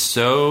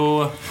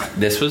 So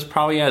this was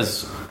probably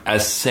as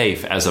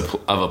safe as of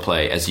a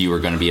play as you were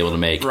going to be able to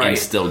make and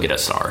still get a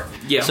star.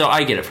 Yeah. So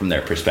I get it from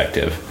their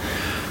perspective.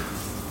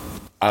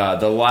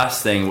 The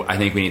last thing I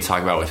think we need to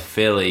talk about with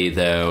Philly,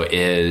 though,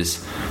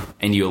 is,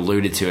 and you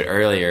alluded to it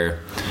earlier,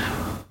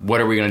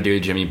 what are we going to do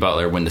with Jimmy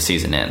Butler when the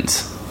season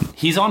ends?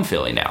 He's on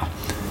Philly now.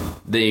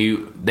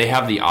 They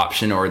have the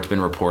option, or it's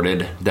been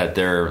reported that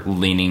they're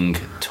leaning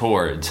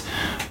towards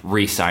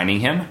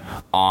re-signing him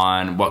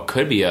on what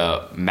could be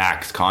a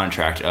max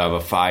contract of a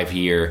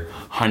 5-year,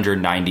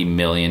 $190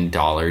 million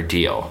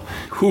deal.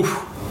 Whew.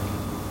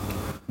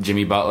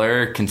 Jimmy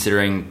Butler,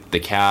 considering the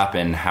cap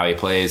and how he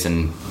plays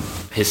and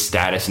his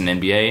status in the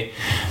NBA,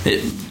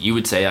 you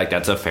would say, like,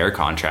 that's a fair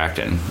contract.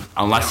 And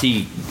unless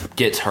he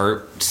gets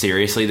hurt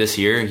seriously this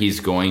year,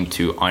 he's going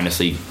to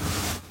honestly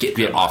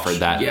get offered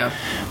that. Yeah.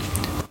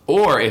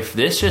 Or if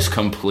this just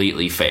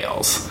completely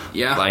fails,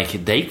 like,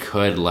 they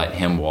could let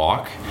him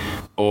walk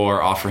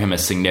or offer him a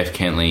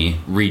significantly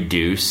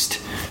reduced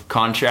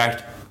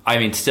contract. I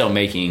mean, still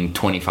making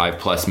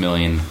 $25+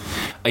 million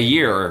a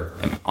year, or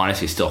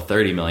honestly still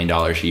 $30 million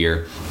a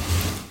year,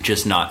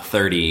 just not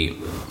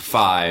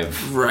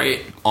 35,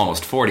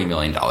 almost $40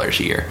 million a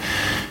year.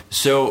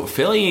 So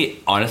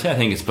Philly, honestly, I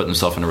think it's put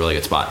themselves in a really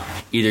good spot.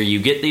 Either you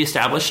get the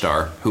established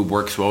star who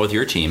works well with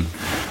your team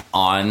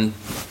on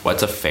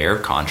what's a fair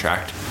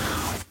contract,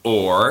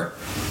 or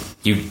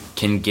you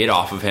can get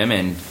off of him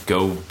and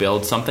go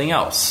build something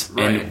else.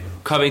 Right. And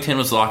Covington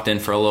was locked in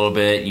for a little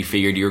bit. You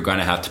figured you were going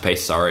to have to pay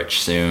Saric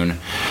soon.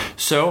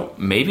 So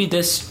maybe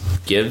this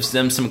gives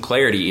them some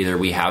clarity. Either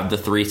we have the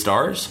 3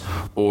 stars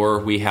or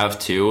we have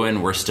 2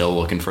 and we're still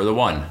looking for the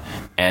 1.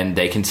 And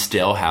they can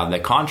still have the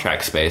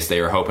contract space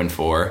they were hoping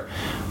for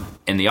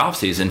in the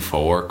offseason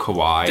for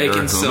Kawhi they or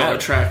can still whomever.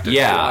 attract a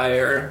Kawhi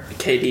or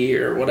KD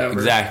or whatever.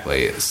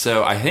 Exactly.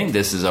 So I think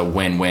this is a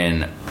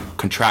win-win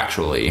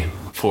contractually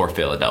for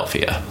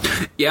Philadelphia.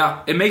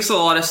 Yeah, it makes a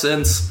lot of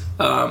sense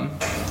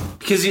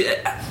because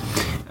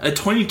a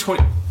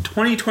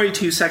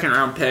 2022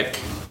 second-round pick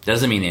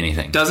Doesn't mean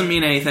anything. doesn't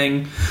mean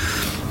anything.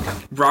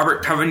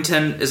 Robert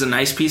Covington is a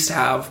nice piece to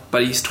have,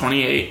 but he's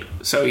 28,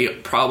 so he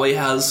probably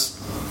has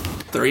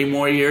 3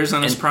 more years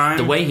in his prime.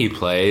 The way he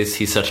plays,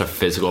 he's such a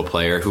physical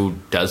player who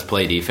does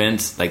play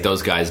defense. Like,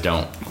 those guys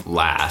don't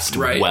last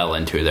well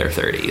into their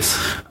 30s.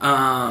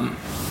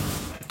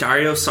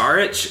 Dario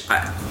Saric,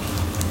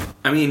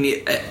 I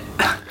mean,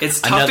 it's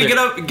tough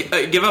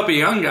to give up a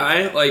young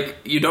guy. Like,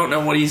 you don't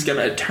know what he's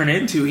going to turn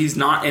into. He's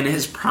not in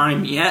his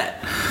prime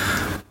yet.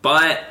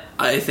 But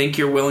I think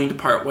you're willing to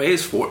part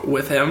ways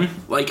with him.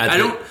 Like, I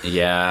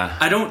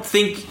don't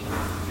think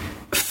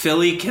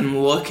Philly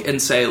can look and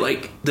say,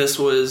 like, this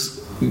was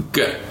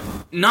good.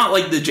 Not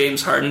like the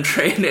James Harden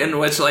trade in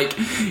which, like,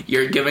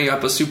 you're giving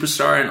up a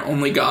superstar and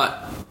only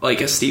got,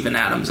 like, a Steven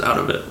Adams out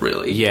of it,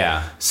 really.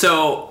 Yeah.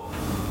 So,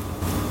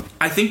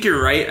 I think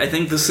you're right. I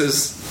think this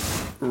is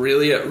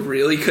really a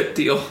really good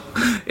deal.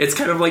 It's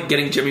kind of like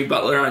getting Jimmy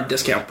Butler on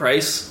discount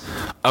price.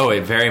 Oh,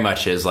 it very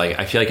much is. Like,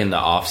 I feel like in the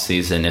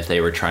offseason, if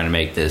they were trying to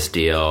make this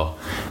deal,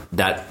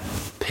 that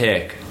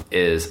pick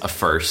is a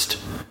first.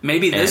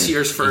 Maybe this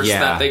year's first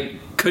that they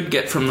could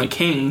get from the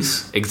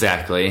Kings.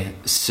 Exactly.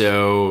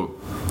 So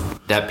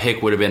that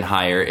pick would have been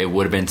higher. It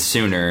would have been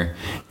sooner.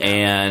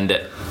 And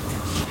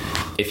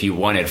if you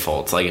wanted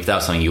Fultz, like if that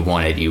was something you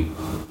wanted, you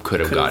could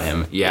have got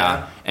him.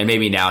 Yeah. And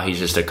maybe now he's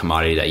just a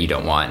commodity that you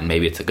don't want. And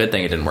maybe it's a good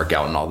thing it didn't work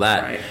out and all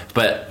that. Right.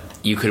 But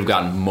you could have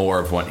gotten more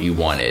of what you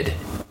wanted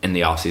in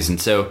the offseason.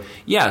 So,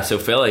 yeah, so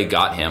Philly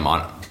got him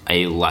on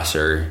a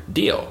lesser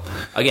deal.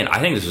 Again, I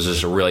think this was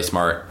just a really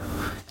smart...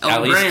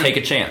 At least take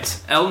a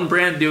chance. Elton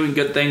Brand doing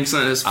good things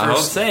in his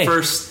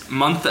first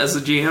month as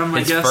a GM, I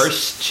guess. His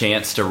first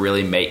chance to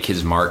really make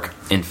his mark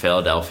in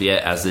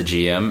Philadelphia as the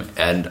GM,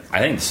 and I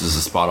think this is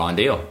a spot-on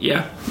deal.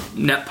 Yeah.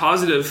 Net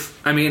positive.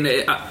 I mean,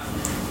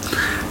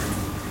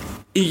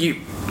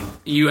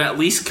 you at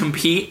least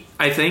compete,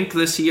 I think,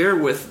 this year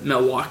with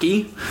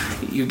Milwaukee.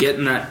 You get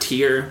in that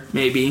tier,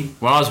 maybe.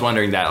 Well, I was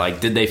wondering that, like,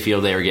 did they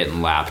feel they were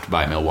getting lapped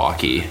by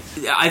Milwaukee?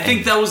 I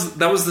think that was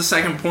the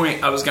second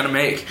point I was going to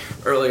make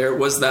earlier,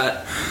 was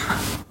that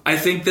I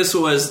think this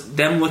was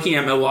them looking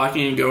at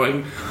Milwaukee and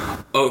going,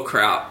 oh,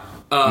 crap.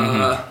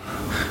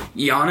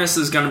 Giannis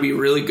is going to be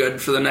really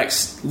good for the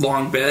next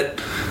long bit.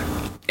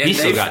 And He's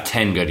still got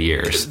 10 good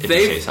years if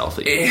he stays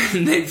healthy.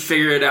 And they've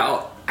figured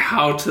out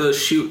how to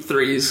shoot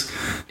threes.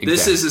 Exactly.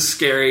 This is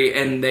scary,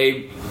 and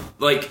they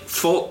like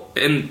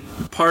Fultz, and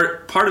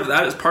part of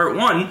that is part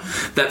one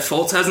that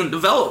Fultz hasn't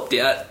developed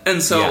yet,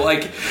 and so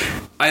like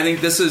I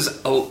think this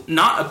is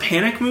not a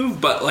panic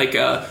move, but like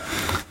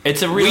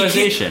it's a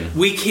realization.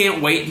 We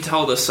can't wait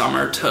until the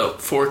summer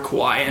for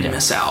Kawhi and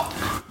miss out.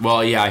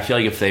 Well, yeah, I feel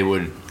like if they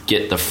would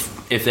get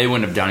if they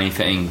wouldn't have done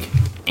anything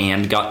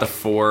and got the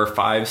 4 or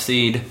 5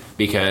 seed,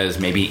 because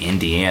maybe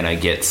Indiana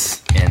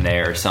gets in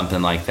there or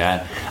something like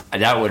that,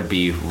 that would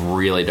be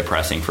really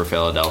depressing for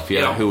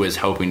Philadelphia, who was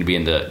hoping to be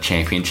in the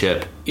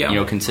championship,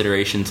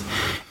 considerations.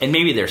 And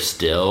maybe they're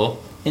still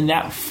in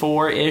that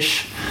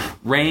 4-ish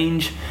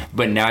range,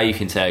 but now you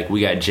can say, like,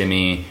 we got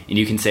Jimmy, and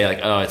you can say, like,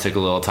 oh, it took a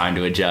little time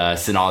to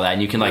adjust and all that,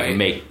 and you can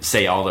like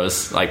say all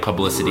those like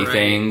publicity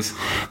things,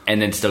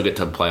 and then still get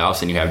to the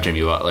playoffs, and you have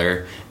Jimmy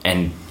Butler,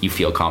 and you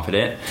feel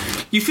confident.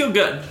 You feel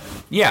good.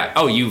 Yeah.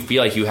 Oh, you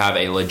feel like you have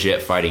a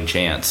legit fighting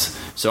chance.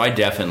 So I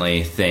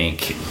definitely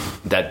think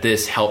that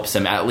this helps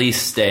them at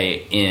least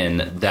stay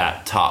in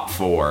that top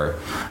 4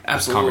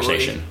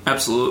 conversation.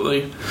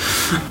 Absolutely.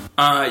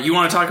 You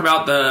want to talk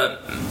about the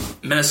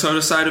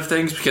Minnesota side of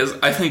things? Because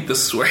I think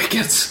this is where it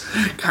gets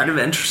kind of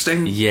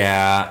interesting.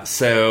 Yeah.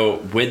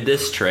 So with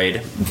this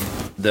trade,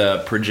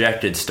 the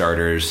projected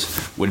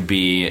starters would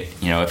be,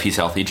 if he's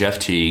healthy, Jeff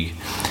Teague.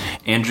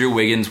 Andrew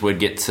Wiggins would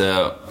get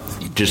to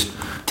just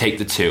take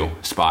the 2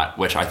 spot,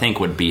 which I think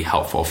would be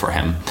helpful for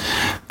him.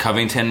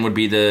 Covington would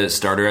be the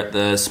starter at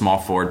the small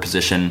forward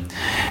position.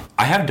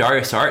 I have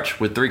Dario Saric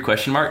with 3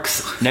 question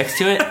marks next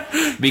to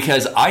it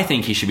because I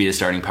think he should be the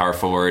starting power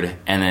forward,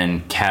 and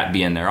then Cat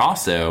be in there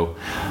also.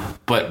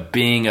 But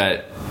being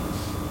a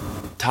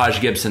Taj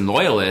Gibson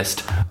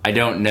loyalist, I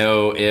don't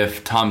know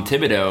if Tom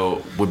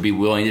Thibodeau would be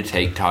willing to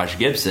take Taj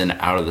Gibson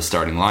out of the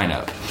starting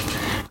lineup.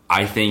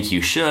 I think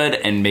you should,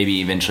 and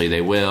maybe eventually they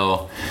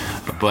will.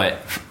 But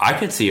I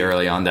could see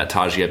early on that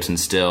Taj Gibson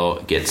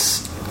still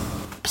gets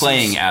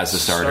playing as a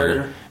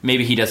starter.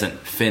 Maybe he doesn't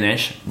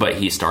finish, but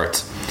he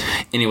starts.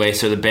 Anyway,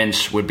 so the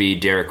bench would be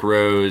Derrick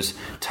Rose,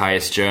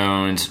 Tyus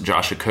Jones,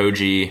 Josh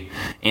Okogie,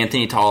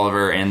 Anthony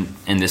Tolliver, and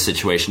in this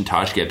situation,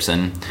 Taj Gibson.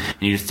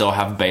 And you still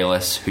have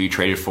Bayless, who you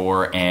traded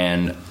for,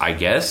 and I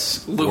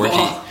guess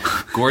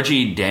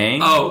Gorgie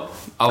Dang. Oh,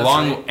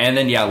 right. And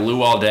then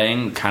Luol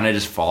Deng kind of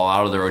just fall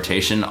out of the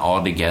rotation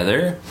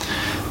altogether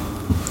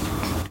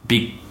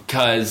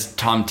because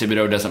Tom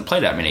Thibodeau doesn't play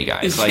that many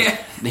guys.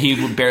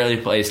 He barely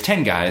plays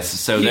 10 guys,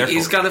 so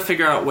he's got to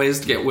figure out ways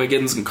to get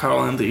Wiggins and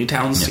Karl Anthony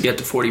Towns to get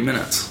to 40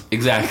 minutes.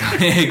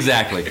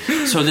 Exactly.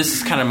 So this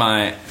is kind of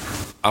my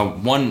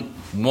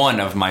one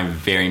of my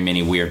very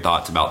many weird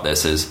thoughts about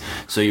this is,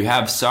 so you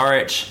have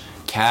Saric,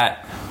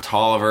 Cat,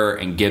 Tolliver,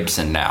 and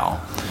Gibson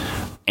now,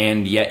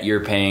 and yet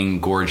you're paying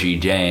Gorgie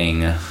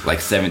Dang like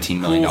 $17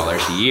 million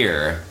a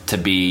year to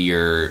be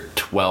your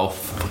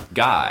 12th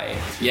guy.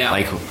 Yeah.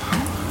 Like,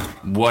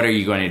 what are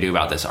you going to do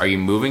about this? Are you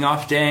moving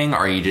off Dang? Or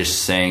are you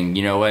just saying,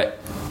 you know what,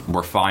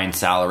 we're fine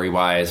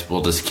salary-wise,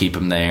 we'll just keep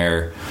him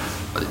there?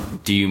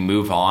 Do you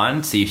move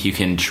on, see if you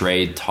can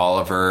trade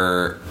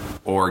Tolliver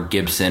or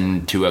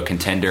Gibson to a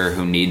contender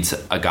who needs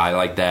a guy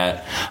like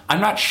that?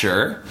 I'm not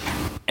sure.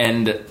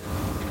 And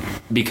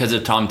because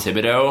of Tom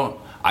Thibodeau,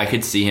 I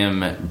could see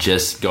him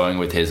just going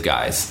with his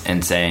guys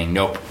and saying,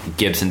 nope,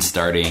 Gibson's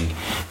starting,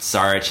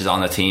 Saric is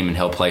on the team, and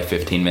he'll play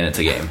 15 minutes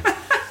a game.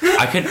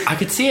 I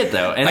could see it,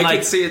 though. And I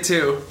could see it,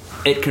 too.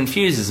 It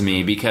confuses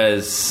me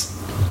because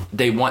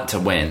they want to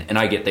win. And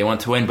I get they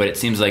want to win, but it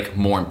seems like,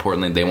 more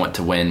importantly, they want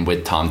to win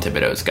with Tom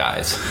Thibodeau's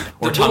guys.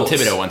 Or Tom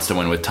Thibodeau wants to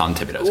win with Tom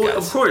Thibodeau's guys.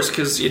 Of course,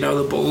 because,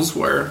 the Bulls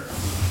were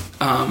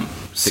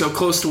so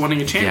close to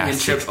winning a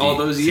championship all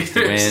those years.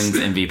 Wins,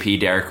 MVP,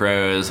 Derrick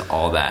Rose,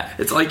 all that.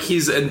 It's like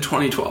he's in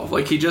 2012.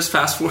 Like, he just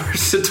fast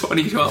forwards to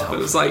 2012. It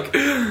was like,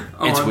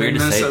 it's weird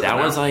to say that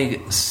was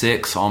like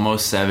 6,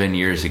 almost 7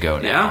 years ago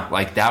now. Yeah.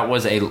 Like, that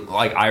was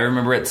I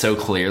remember it so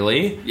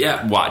clearly.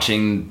 Yeah.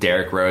 Watching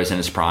Derrick Rose in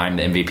his prime,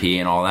 the MVP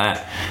and all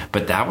that.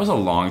 But that was a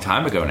long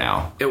time ago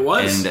now. It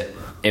was. And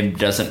it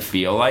doesn't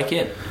feel like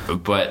it,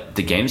 but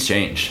the game's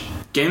changed.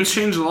 Game's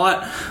changed a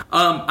lot.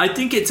 I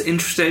think it's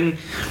interesting.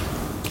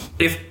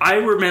 If I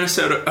were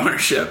Minnesota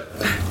ownership,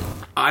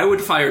 I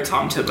would fire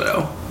Tom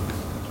Thibodeau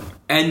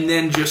and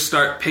then just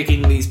start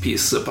picking these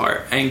pieces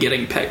apart and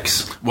getting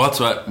picks. Well, that's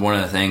what one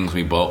of the things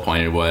we bullet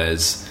pointed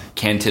was,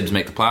 can Tibbs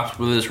make the playoffs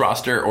with his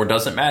roster, or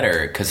does it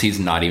matter because he's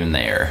not even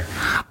there?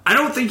 I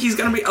don't think he's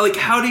going to be... Like,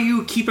 how do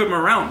you keep him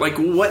around? Like,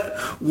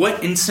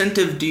 what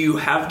incentive do you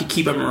have to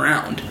keep him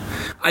around?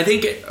 I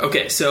think...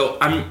 Okay, so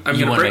I'm going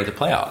to make the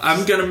playoffs.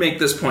 I'm going to make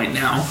this point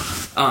now.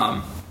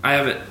 I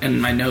have it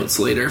in my notes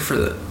later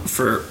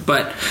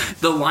but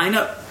the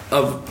lineup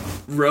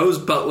of Rose,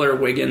 Butler,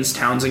 Wiggins,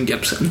 Towns, and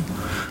Gibson.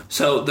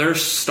 So their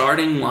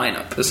starting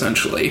lineup,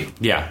 essentially.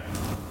 Yeah.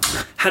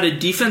 Had a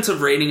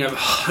defensive rating of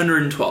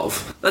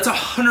 112. That's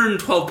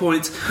 112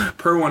 points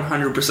per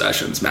 100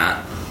 possessions,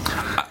 Matt.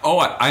 Oh,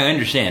 I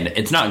understand.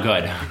 It's not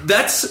good.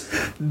 That's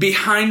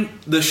behind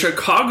the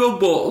Chicago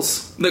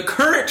Bulls, the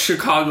current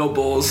Chicago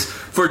Bulls,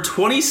 for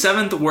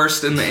 27th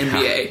worst in the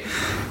NBA.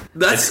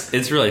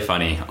 It's really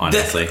funny,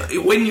 honestly.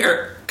 When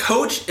your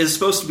coach is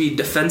supposed to be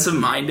defensive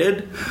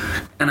minded,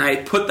 and I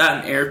put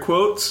that in air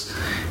quotes,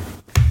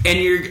 and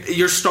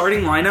your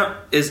starting lineup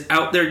is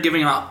out there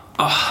giving up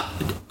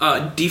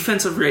a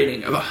defensive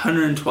rating of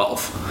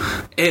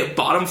 112,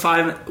 bottom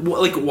 5.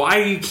 Like,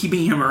 why are you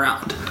keeping him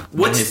around?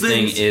 His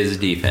thing is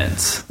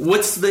defense.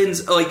 What's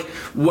the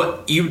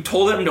what you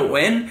told him to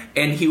win,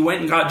 and he went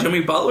and got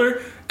Jimmy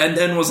Butler, and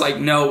then was like,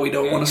 no, we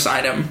don't want to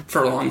sign him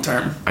for long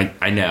term.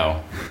 I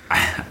know.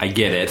 I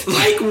get it.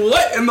 Like,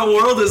 what in the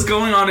world is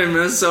going on in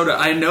Minnesota?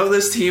 I know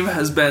this team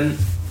has been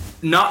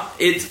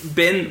it's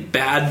been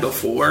bad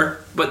before,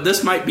 but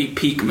this might be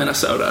peak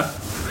Minnesota.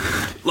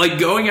 Like,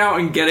 going out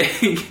and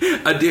getting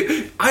a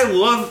dude. I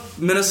love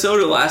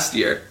Minnesota last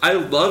year. I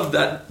love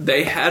that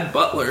they had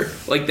Butler.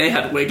 Like, they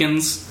had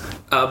Wiggins,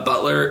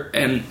 Butler,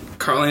 and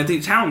Karl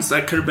Anthony Towns.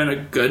 That could have been a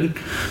good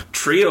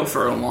trio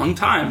for a long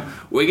time.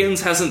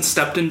 Wiggins hasn't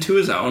stepped into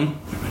his own.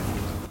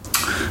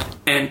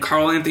 And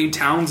Karl Anthony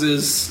Towns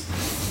is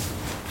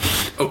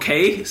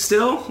okay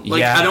still. Like,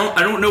 yeah.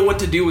 I don't know what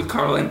to do with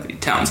Karl Anthony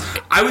Towns.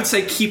 I would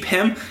say keep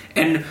him,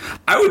 and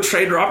I would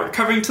trade Robert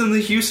Covington to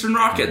the Houston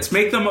Rockets.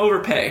 Make them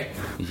overpay.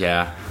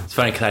 Yeah. It's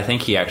funny because I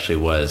think he actually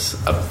was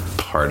a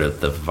part of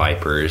the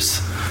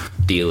Vipers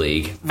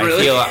D-League.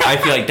 Really? I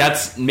feel like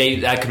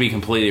that could be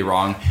completely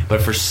wrong,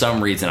 but for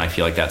some reason I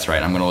feel like that's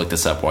right. I'm going to look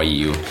this up while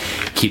you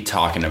keep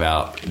talking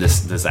about this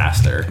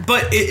disaster.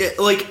 But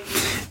like,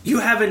 you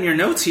have in your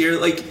notes here,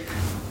 like,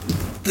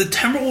 the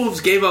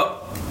Timberwolves gave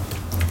up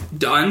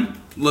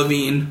Dunn,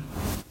 Levine,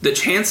 the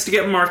chance to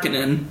get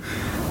Markkanen,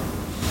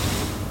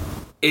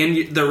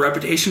 and the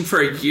reputation for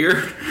a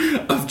year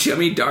of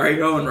Jimmy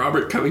Dario and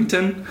Robert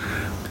Covington.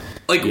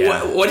 Like,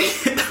 yeah. What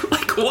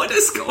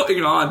is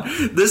going on?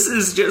 This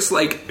is just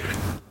like,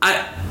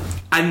 I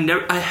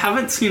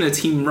haven't seen a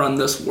team run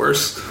this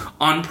worse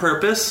on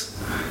purpose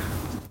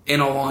in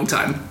a long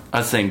time. I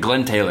was saying,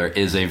 Glenn Taylor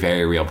is a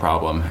very real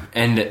problem,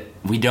 and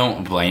we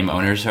don't blame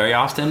owners very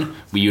often.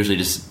 We usually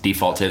just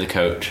default to the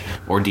coach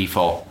or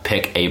default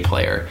pick a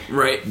player.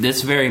 Right.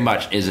 This very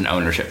much is an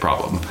ownership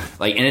problem.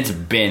 Like, and it's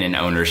been an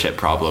ownership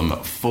problem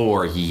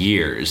for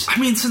years. I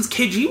mean, since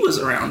KG was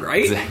around,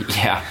 right?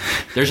 Yeah.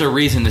 There's a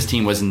reason this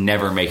team was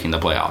never making the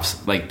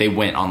playoffs. Like, they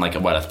went on like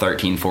a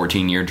 13,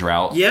 14-year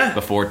drought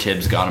before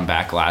Tibbs got them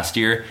back last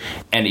year.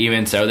 And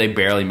even so, they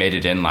barely made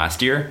it in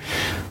last year.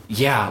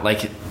 Yeah,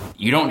 like,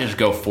 you don't just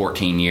go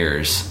 14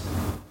 years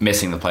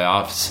missing the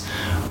playoffs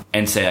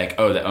and say, like,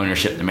 oh, the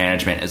ownership, the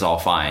management is all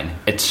fine.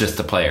 It's just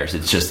the players.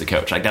 It's just the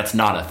coach. Like, that's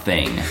not a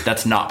thing.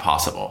 That's not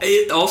possible.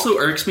 It also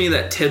irks me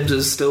that Tibbs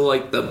is still,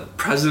 like, the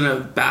president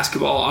of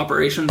basketball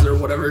operations or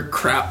whatever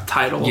crap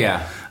title.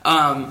 Yeah.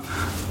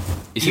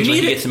 It seems like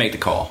he gets to make the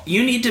call.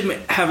 You need to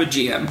have a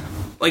GM.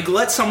 Like,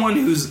 let someone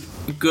who's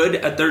good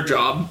at their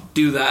job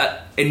do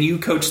that, and you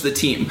coach the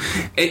team.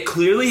 It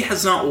clearly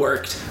has not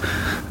worked.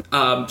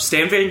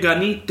 Stan Van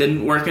Gundy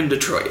didn't work in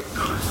Detroit.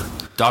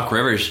 Doc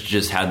Rivers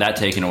just had that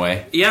taken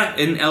away. Yeah,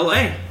 in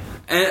L.A.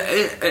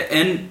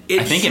 And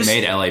I think it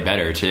made L.A.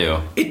 better, too.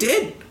 It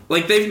did.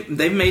 Like,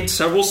 they've made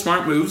several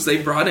smart moves.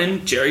 They brought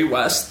in Jerry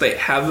West. They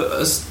have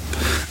a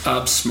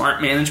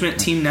smart management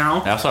team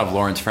now. They also have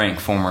Lawrence Frank,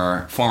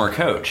 former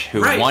coach,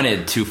 who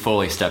wanted to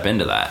fully step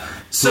into that.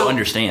 Who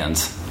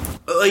understands.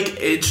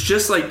 Like, it's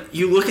just like,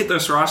 you look at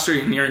this roster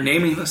and you're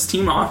naming this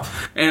team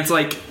off, and it's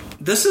like,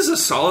 this is a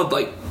solid,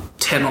 like,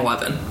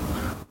 10-11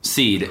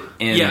 seed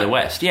in the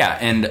West. Yeah,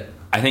 and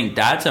I think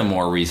that's a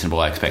more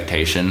reasonable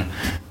expectation.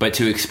 But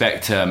to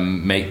expect to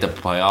make the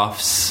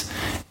playoffs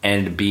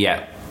and be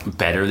at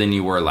better than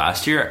you were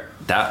last year,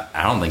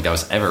 I don't think that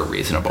was ever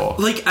reasonable.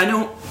 Like, I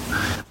don't...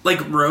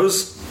 Like,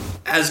 Rose,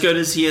 as good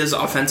as he is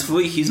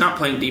offensively, he's not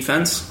playing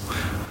defense.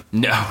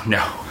 No.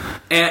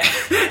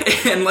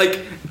 And like,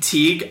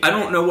 Teague, I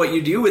don't know what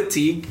you do with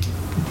Teague.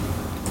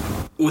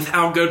 With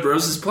how good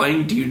Rose is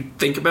playing, do you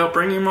think about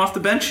bringing him off the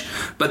bench?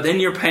 But then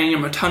you're paying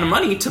him a ton of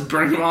money to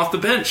bring him off the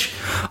bench,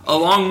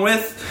 along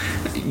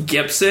with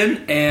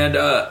Gibson and,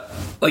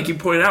 like you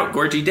pointed out,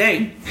 Gorgie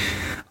Dang.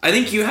 I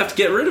think you have to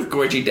get rid of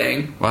Gorgie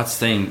Dang. Well, that's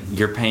the thing.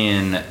 You're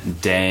paying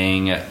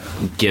Dang,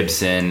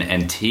 Gibson,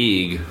 and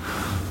Teague,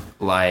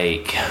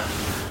 like,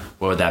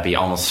 what would that be?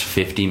 Almost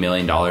 $50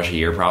 million a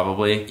year,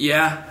 probably?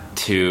 Yeah.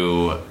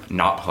 To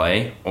not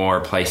play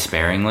or play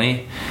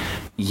sparingly.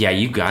 Yeah,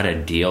 you got to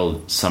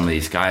deal some of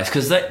these guys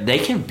because they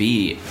can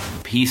be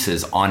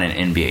pieces on an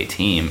NBA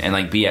team and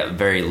like be at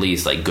very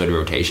least like good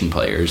rotation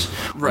players,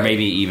 or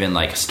maybe even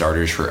like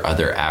starters for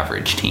other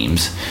average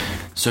teams.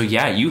 So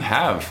yeah, you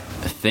have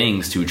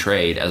things to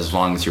trade as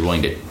long as you're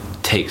willing to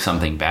take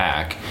something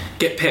back.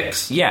 Get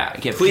picks. Yeah,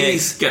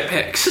 Please get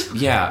picks.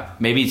 Yeah,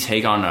 maybe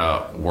take on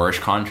a worse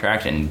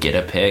contract and get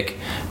a pick.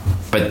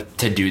 But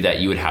to do that,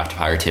 you would have to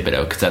hire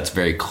Thibodeau because that's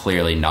very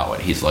clearly not what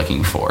he's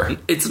looking for.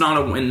 It's not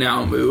a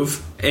win-now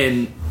move,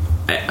 and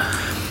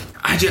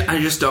I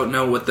just don't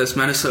know what this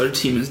Minnesota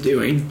team is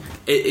doing.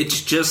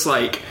 It's just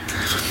like,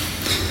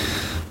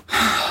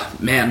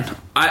 man,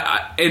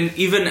 and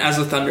even as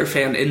a Thunder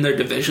fan in their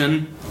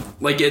division,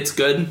 like, it's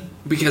good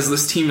because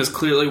this team is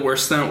clearly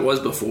worse than it was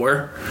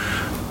before.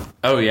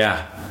 Oh,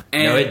 yeah.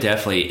 No, it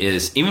definitely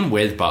is. Even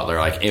with Butler,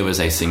 like, it was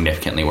a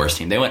significantly worse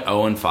team. They went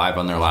 0-5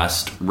 on their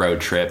last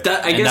road trip,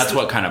 and that's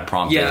what kind of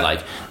prompted,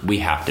 like, we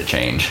have to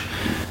change.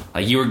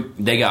 Like,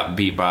 they got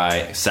beat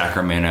by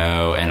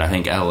Sacramento and I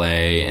think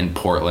LA and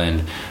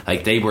Portland.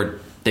 Like, they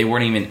weren't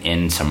even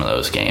in some of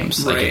those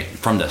games, like,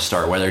 from the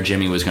start, whether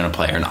Jimmy was going to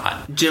play or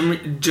not.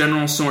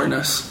 General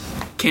soreness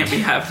can't be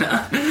having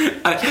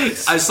that.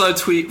 I saw a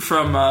tweet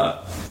from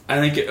I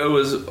think it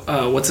was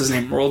what's his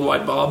name,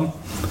 Worldwide Bob.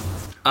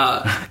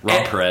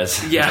 Rob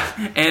Perez. Yeah,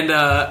 and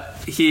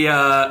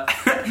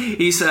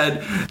he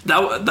said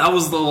that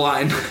was the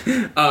line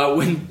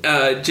when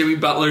Jimmy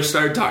Butler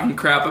started talking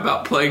crap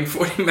about playing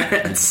 40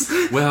 minutes.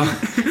 Well,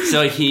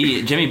 so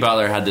Jimmy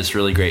Butler had this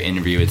really great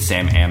interview with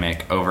Sam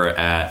Amick over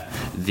at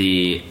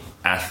The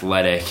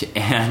Athletic,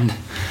 and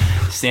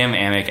Sam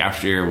Amick,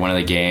 after one of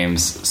the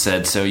games,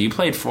 said, "So you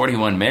played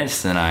 41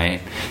 minutes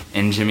tonight?"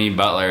 And Jimmy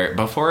Butler,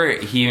 before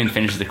he even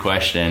finished the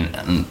question,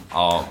 and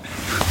I'll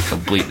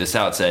bleep this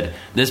out, said,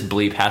 "This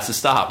bleep has to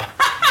stop."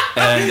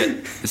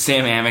 And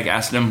Sam Amick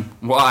asked him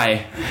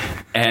why,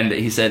 and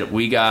he said,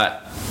 we've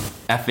got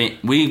effing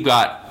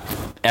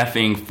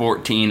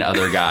 14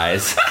 other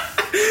guys."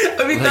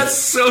 I mean, that's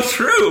so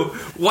true.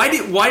 Why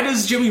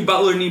does Jimmy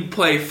Butler need to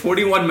play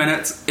 41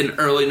 minutes in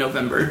early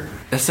November?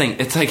 This thing,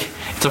 it's a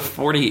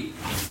 48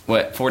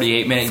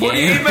 minute game.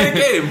 48-minute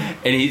game.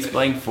 And he's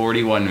playing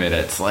 41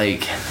 minutes.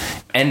 Like,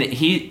 and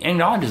he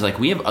acknowledges, like,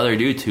 we have other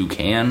dudes who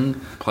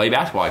can play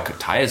basketball. Like,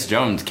 Tyus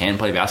Jones can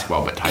play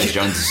basketball, but Tyus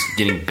Jones is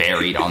getting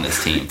buried on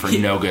this team for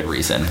no good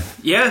reason.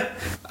 Yeah.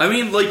 I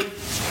mean, like,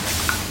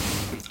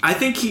 I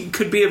think he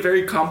could be a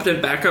very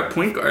competent backup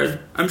point guard.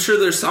 I'm sure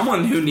there's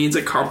someone who needs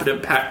a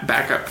competent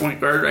backup point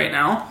guard right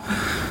now.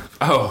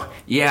 Oh,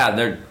 yeah,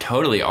 there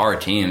totally are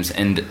teams.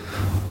 And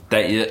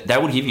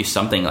that would give you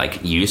something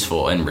like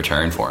useful in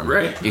return for him.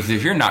 Right. If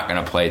you're not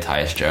going to play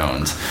Tyus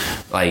Jones,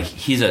 like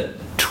he's a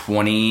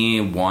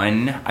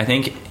 21, I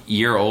think,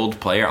 year old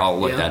player. I'll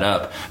look that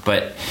up,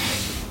 but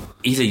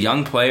he's a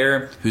young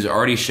player who's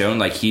already shown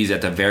like he's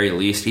at the very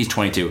least, he's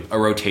 22, a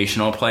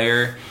rotational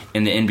player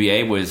in the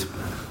NBA with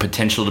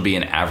potential to be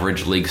an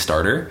average league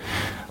starter.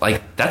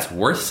 Like that's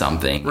worth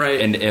something.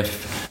 Right. And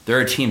if there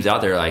are teams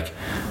out there like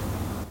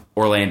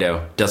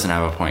Orlando doesn't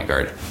have a point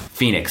guard,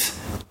 Phoenix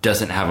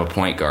doesn't have a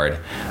point guard,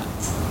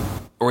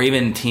 or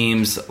even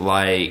teams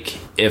like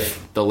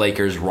if the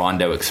Lakers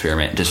Rondo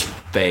experiment just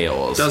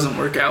fails, doesn't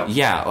work out.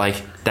 Yeah,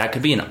 like that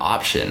could be an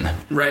option.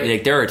 Right.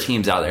 Like there are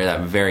teams out there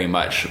that very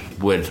much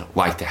would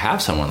like to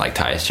have someone like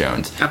Tyus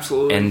Jones.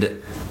 Absolutely.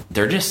 And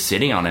they're just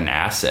sitting on an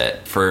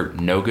asset for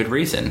no good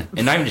reason.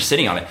 And not even just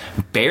sitting on it,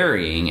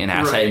 burying an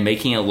asset and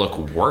making it look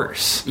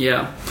worse.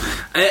 Yeah.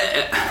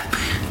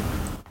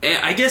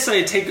 I guess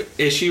I take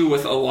issue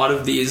with a lot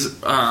of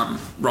these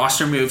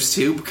roster moves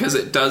too, because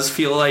it does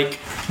feel like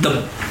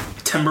the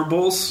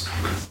Timberwolves.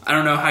 I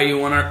don't know how you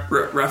want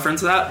to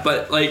reference that,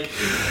 but like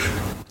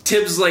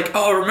Tibbs like,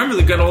 oh, remember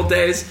the good old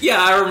days?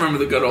 Yeah, I remember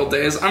the good old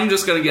days. I'm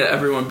just gonna get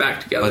everyone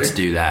back together. Let's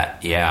do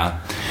that. Yeah,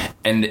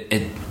 and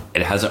it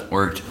hasn't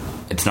worked.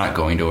 It's not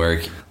going to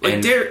work. Like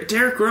and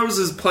Derrick Rose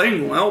is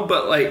playing well,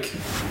 but like,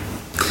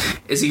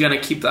 is he going to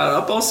keep that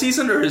up all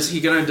season, or is he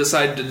going to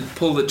decide to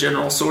pull the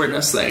general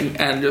soreness thing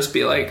and just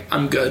be like,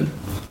 I'm good,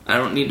 I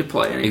don't need to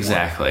play anymore?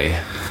 Exactly.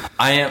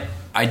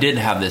 I did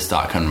have this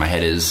thought come to my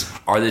head: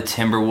 are the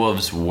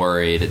Timberwolves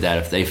worried that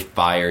if they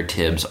fire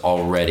Tibbs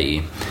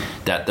already,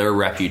 that their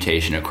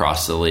reputation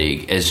across the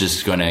league is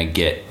just going to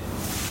get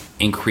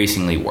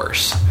increasingly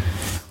worse?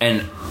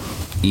 And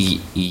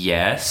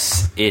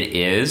yes, it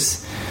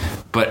is,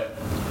 but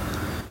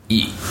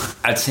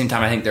at the same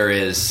time, I think there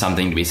is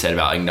something to be said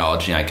about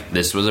acknowledging, like,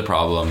 this was a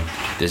problem,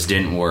 this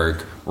didn't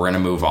work, we're going to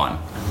move on.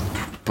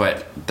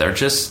 But they're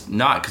just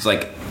not, because,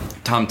 like,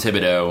 Tom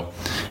Thibodeau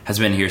has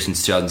been here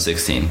since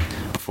 2016.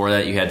 Before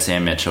that, you had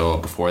Sam Mitchell.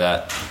 Before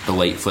that, the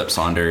late Flip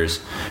Saunders,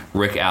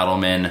 Rick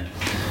Adelman,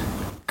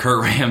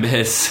 Kurt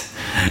Rambis,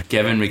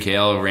 Kevin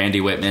McHale,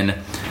 Randy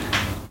Whitman,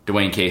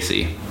 Dwayne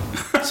Casey.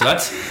 So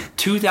that's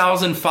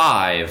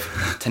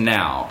 2005 to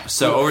now.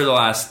 So over the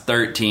last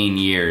 13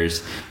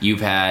 years,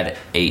 you've had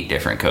 8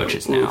 different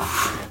coaches now.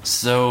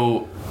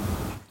 So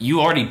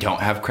you already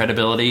don't have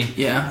credibility.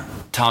 Yeah.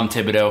 Tom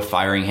Thibodeau,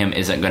 firing him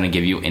isn't going to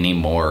give you any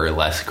more or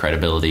less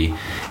credibility.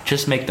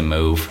 Just make the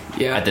move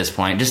at this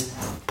point. Just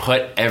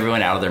put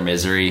everyone out of their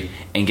misery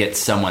and get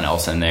someone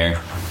else in there.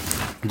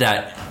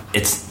 That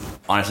it's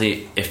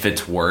honestly, if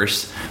it's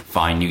worse,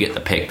 fine, you get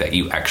the pick that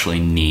you actually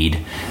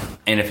need.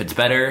 And if it's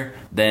better,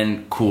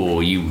 then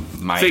cool, you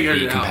might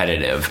be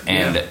competitive.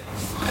 And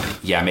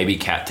maybe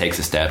Cat takes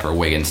a step or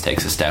Wiggins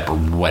takes a step or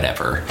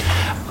whatever.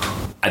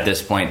 At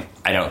this point,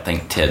 I don't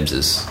think Tibbs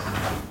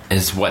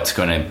is what's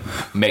going to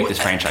make this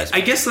franchise.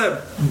 I guess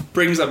that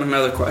brings up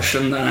another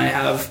question that I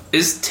have.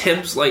 Is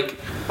Tibbs, like,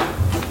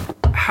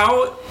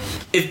 how,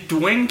 if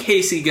Dwayne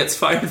Casey gets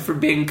fired for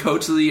being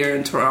coach of the year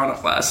in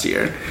Toronto last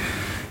year,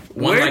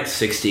 won like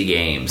 60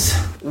 games.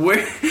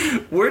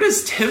 Where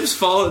does Tibbs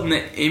fall in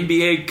the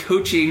NBA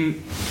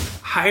coaching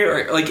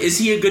hierarchy? Like, is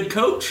he a good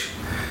coach?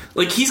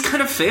 Like, he's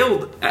kind of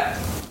failed at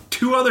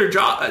two other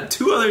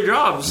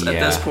jobs at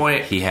this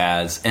point. He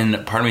has,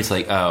 and part of me's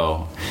like,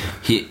 oh,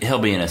 he'll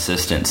be an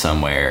assistant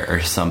somewhere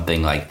or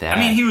something like that. I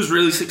mean, he was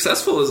really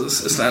successful as an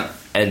assistant.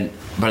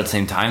 But at the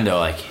same time, though,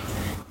 like,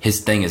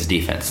 his thing is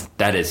defense.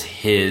 That is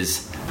his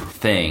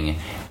thing,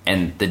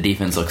 and the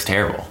defense looks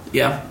terrible.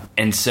 Yeah.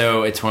 And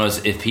so it's one of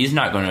those, if he's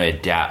not going to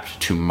adapt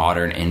to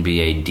modern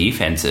NBA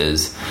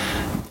defenses,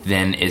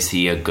 then is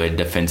he a good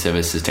defensive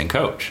assistant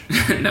coach?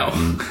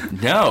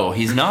 No,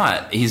 he's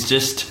not. He's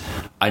just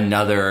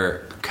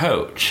another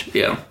coach.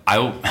 Yeah. I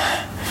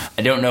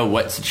don't know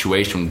what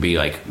situation would be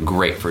like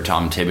great for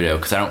Tom Thibodeau,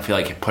 because I don't feel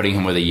like putting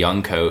him with a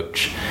young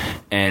coach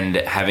and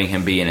having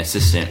him be an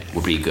assistant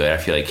would be good. I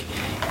feel like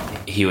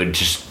he would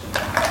just...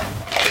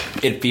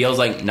 It feels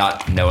like,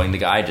 not knowing the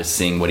guy, just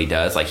seeing what he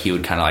does, like he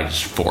would kind of like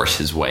just force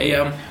his way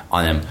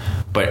on him.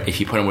 But if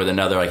you put him with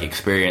another like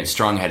experienced,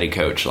 strong-headed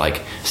coach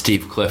like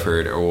Steve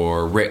Clifford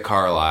or Rick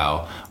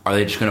Carlisle, are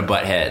they just going to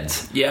butt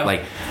heads? Yeah.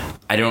 Like,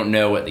 I don't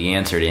know what the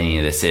answer to any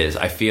of this is.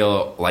 I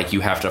feel like you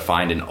have to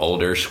find an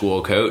older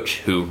school coach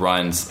who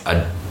runs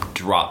a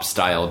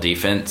drop-style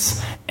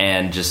defense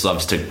and just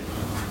loves to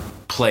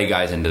play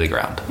guys into the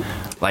ground.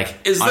 Like,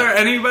 is there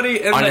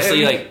anybody in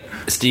honestly, like,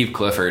 Steve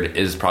Clifford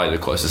is probably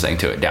the closest thing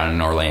to it down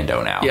in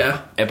Orlando now.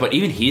 Yeah. But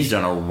even he's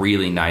done a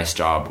really nice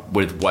job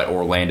with what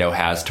Orlando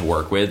has to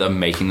work with of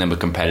making them a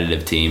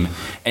competitive team.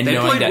 And they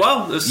knowing played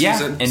well this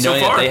season. And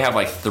knowing that they have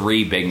like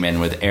 3 big men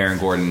with Aaron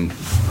Gordon,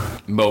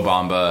 Mo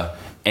Bamba,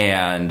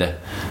 and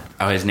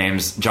his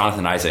name's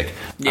Jonathan Isaac.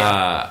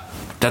 Yeah.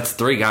 That's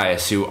 3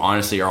 guys who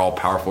honestly are all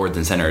power forwards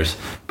and centers,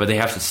 but they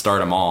have to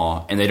start them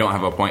all, and they don't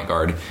have a point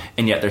guard,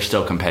 and yet they're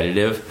still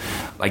competitive.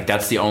 Like,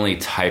 that's the only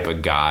type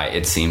of guy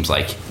it seems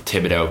like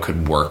Thibodeau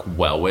could work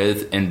well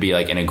with and be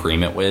like in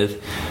agreement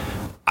with.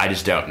 I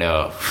just don't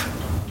know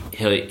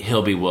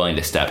he'll be willing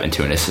to step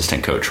into an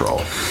assistant coach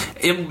role.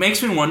 It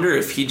makes me wonder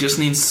if he just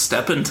needs to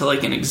step into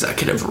like an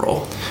executive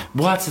role.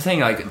 Well, that's the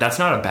thing. Like, that's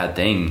not a bad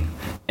thing.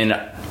 And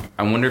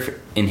I wonder if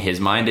in his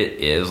mind it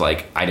is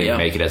like, I didn't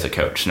make it as a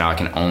coach. Now I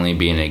can only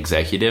be an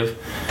executive.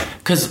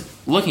 Because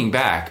looking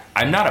back,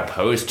 I'm not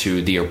opposed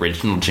to the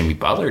original Jimmy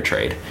Butler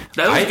trade.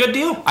 That was a good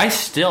deal. I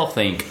still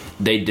think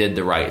they did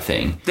the right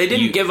thing. They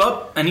didn't give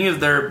up any of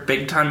their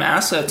big-time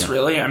assets,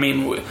 really. I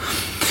mean,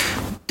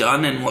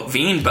 Dunn and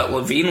LaVine, but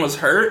LaVine was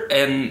hurt,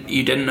 and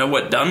you didn't know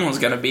what Dunn was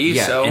going to be.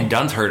 Yeah, so. And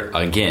Dunn's hurt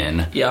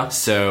again. Yeah.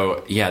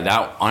 So, yeah,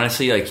 that,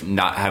 honestly, like,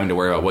 not having to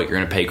worry about what you're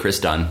going to pay Chris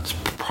Dunn is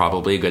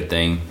probably a good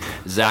thing.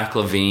 Zach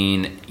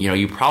LaVine,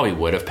 you probably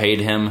would have paid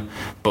him,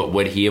 but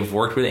would he have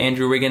worked with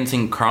Andrew Wiggins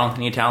and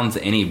Karl-Anthony Towns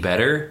any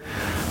better?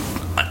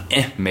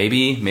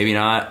 Maybe, maybe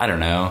not. I don't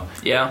know.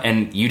 Yeah.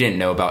 And you didn't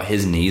know about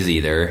his knees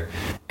either.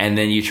 And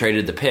then you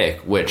traded the pick,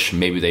 which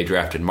maybe they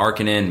drafted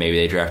Markkanen, maybe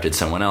they drafted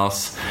someone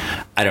else.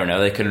 I don't know.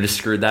 They could have just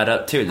screwed that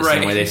up too. The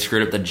same way they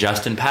screwed up the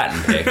Justin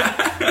Patton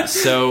pick.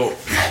 So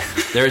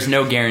there's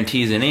no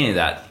guarantees in any of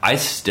that. I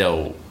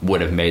still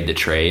would have made the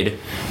trade.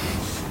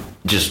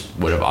 Just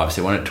would have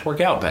obviously wanted it to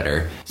work out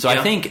better. So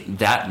I think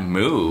that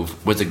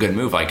move was a good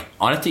move. Like,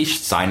 honestly,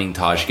 signing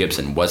Taj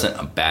Gibson wasn't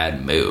a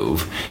bad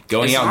move.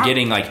 Going out and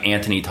getting, like,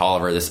 Anthony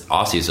Tolliver this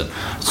offseason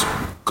was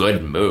a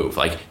good move.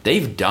 Like,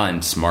 they've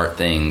done smart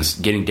things.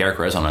 Getting Derrick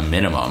Rose on a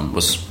minimum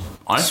was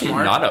honestly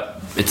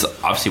it's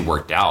obviously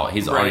worked out.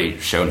 He's already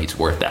shown he's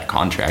worth that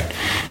contract.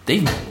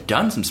 They've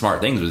done some smart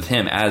things with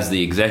him as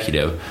the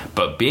executive,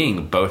 but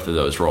being both of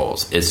those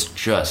roles is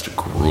just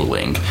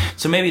grueling.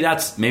 So maybe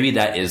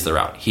that is the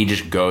route. He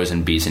just goes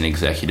and beats an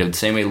executive. The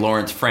same way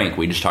Lawrence Frank,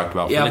 we just talked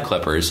about for the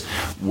Clippers,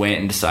 went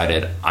and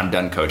decided, I'm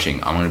done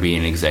coaching. I'm going to be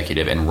an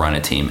executive and run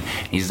a team.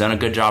 He's done a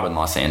good job in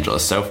Los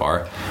Angeles so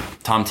far.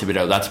 Tom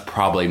Thibodeau, that's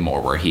probably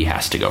more where he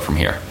has to go from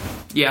here.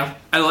 Yeah,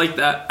 I like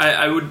that.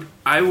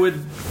 I would.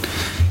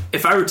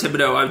 If I were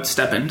Thibodeau, I would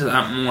step into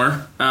that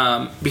more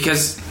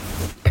because,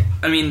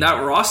 I mean,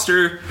 that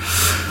roster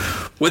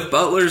with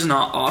Butler's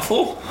not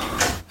awful.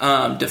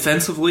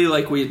 Defensively,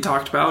 like we had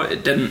talked about,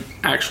 it didn't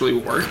actually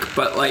work.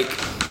 But, like,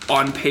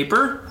 on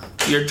paper,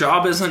 your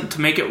job isn't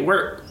to make it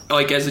work.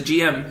 Like, as a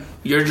GM,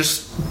 you're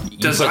just... You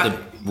put the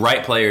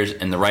right players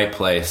in the right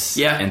place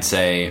and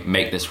say,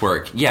 make this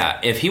work. Yeah,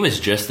 if he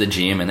was just the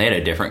GM and they had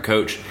a different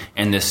coach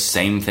and this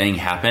same thing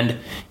happened,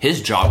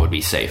 his job would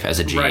be safe as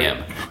a GM.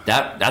 Right.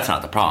 That's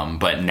not the problem.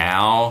 But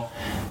now,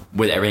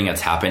 with everything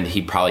that's happened,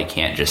 he probably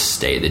can't just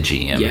stay the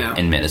GM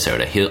in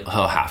Minnesota. He'll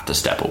have to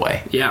step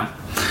away. Yeah,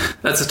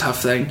 that's a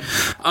tough thing.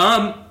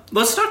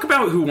 Let's talk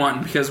about who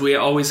won, because we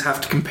always have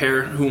to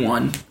compare who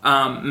won.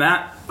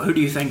 Matt, who do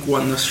you think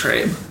won this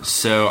trade?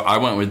 So I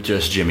went with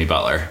just Jimmy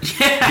Butler.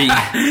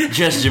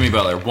 Just Jimmy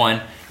Butler. One,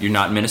 you're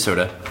not in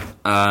Minnesota.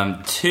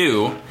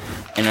 Two,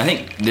 and I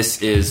think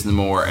this is the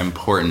more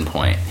important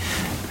point,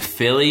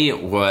 Philly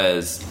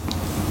was,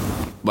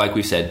 like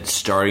we said,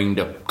 starting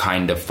to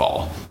kind of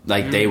fall.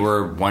 Like, they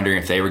were wondering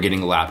if they were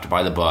getting lapped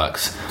by the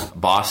Bucks.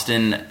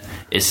 Boston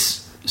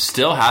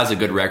still has a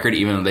good record,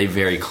 even though they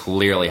very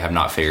clearly have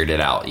not figured it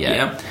out yet.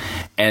 Yep.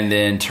 And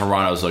then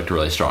Toronto's looked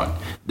really strong.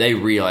 They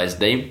realized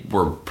they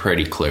were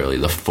pretty clearly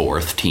the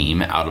fourth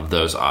team out of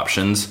those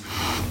options.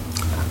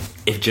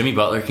 If Jimmy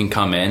Butler can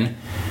come in,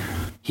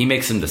 he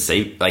makes him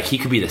he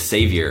could be the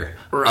savior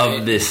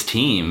of this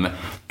team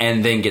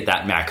and then get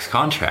that max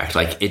contract.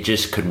 Like, it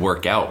just could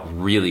work out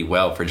really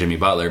well for Jimmy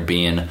Butler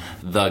being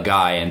the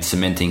guy and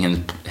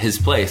cementing his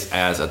place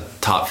as a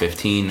top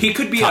 15. He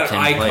could be an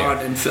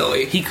icon in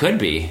Philly. He could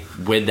be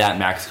with that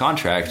max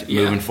contract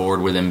moving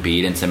forward with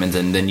Embiid and Simmons,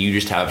 and then you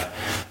just have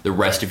the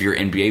rest of your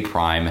NBA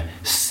prime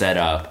set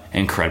up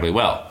incredibly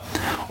well.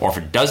 Or if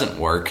it doesn't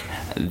work,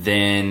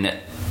 then,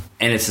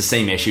 and it's the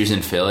same issues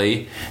in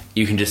Philly,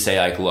 you can just say,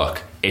 like,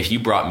 look, if you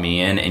brought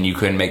me in and you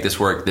couldn't make this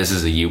work, this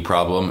is a you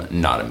problem,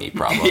 not a me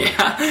problem.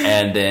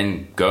 And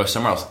then go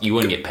somewhere else. You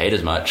wouldn't get paid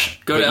as much.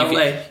 Go to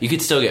LA. You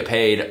could still get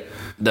paid.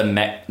 The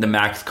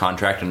max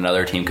contract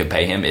another team could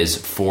pay him is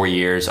 4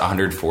 years,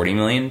 $140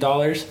 million.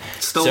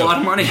 Still a lot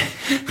of money.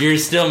 You're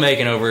still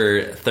making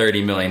over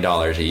 $30 million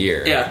a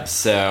year. Yeah.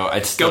 So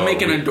it's still... Go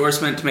make an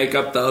endorsement to make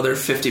up the other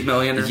 $50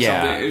 million or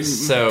something.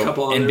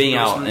 So, and being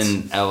out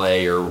in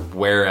LA or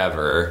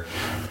wherever...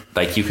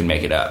 like, you can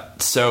make it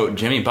up. So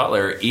Jimmy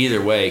Butler, either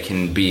way,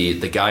 can be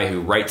the guy who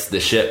rights the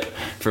ship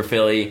for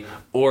Philly,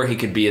 or he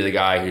could be the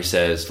guy who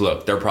says,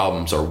 look, their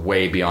problems are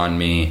way beyond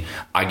me.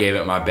 I gave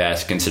it my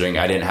best considering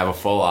I didn't have a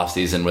full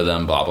offseason with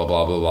them, blah, blah,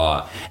 blah, blah,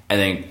 blah. And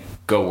then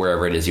go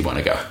wherever it is you want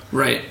to go.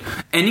 Right.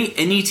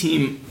 Any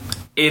team,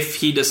 if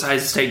he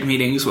decides to take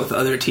meetings with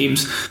other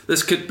teams,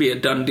 this could be a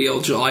done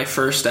deal July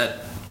 1st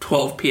at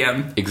 12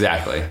 p.m.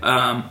 Exactly.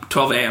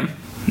 12 a.m.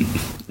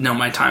 No,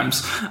 my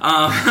times.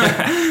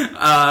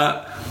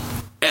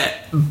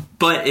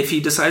 But if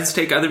he decides to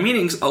take other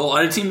meetings, a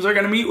lot of teams are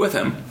going to meet with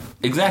him.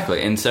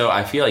 Exactly. And so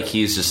I feel like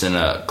he's just in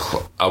a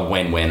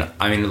win-win.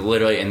 I mean,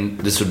 literally, and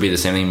this would be the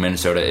same thing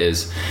Minnesota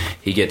is.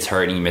 He gets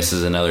hurt and he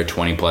misses another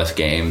 20-plus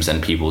games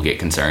and people get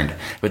concerned.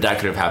 But that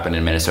could have happened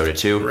in Minnesota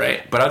too.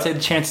 Right. But I would say the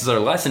chances are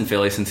less in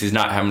Philly since he's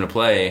not having to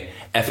play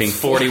effing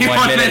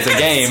 41 minutes a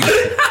game.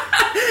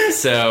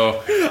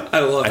 So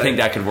I think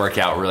that could work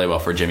out really well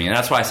for Jimmy. And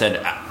that's why I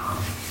said,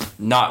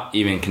 not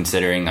even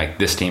considering like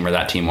this team or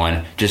that team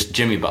won, just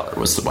Jimmy Butler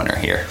was the winner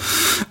here.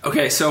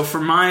 Okay, so for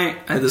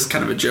this is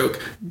kind of a joke,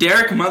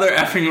 Derek Mother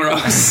effing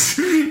Rose,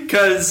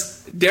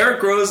 because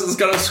Derrick Rose is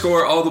going to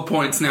score all the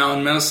points now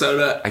in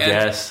Minnesota. I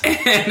guess.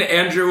 And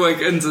Andrew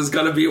Wiggins is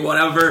going to be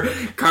whatever.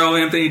 Karl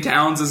Anthony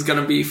Towns is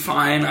going to be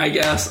fine, I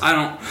guess.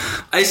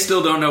 I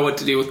still don't know what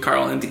to do with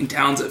Karl Anthony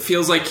Towns. It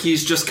feels like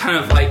he's just kind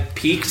of like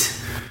peaked.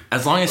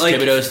 As long as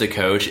Thibodeau's the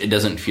coach, it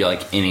doesn't feel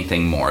like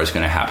anything more is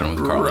going to happen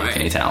with Karl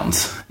Anthony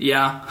Towns.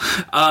 Yeah.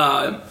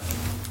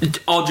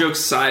 All jokes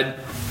aside,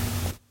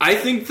 I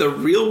think the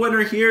real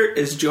winner here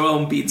is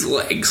Joel Embiid's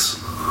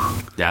legs.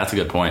 Yeah, that's a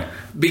good point.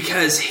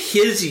 Because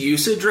his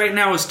usage right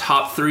now is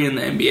top 3 in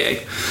the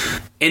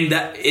NBA. And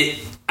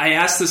I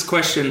asked this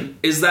question,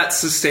 is that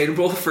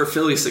sustainable for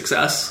Philly's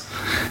success?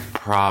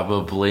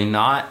 Probably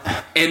not.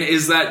 And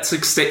is that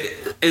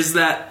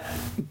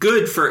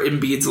good for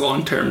Embiid's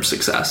long-term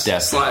success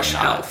 /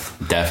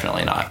 health?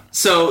 Definitely not.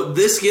 So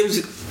this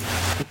gives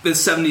the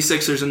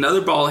 76ers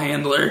another ball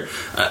handler,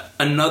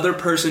 another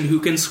person who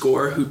can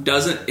score,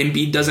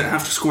 Embiid doesn't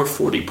have to score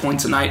 40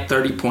 points a night,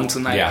 30 points a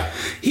night. Yeah.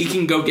 He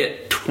can go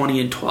get 20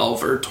 and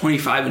 12 or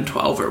 25 and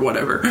 12 or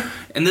whatever.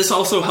 And this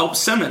also helps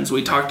Simmons.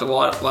 We talked a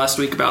lot last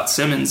week about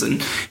Simmons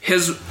and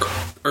his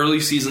early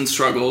season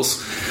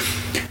struggles.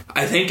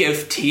 I think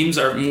if teams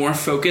are more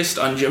focused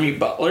on Jimmy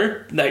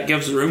Butler, that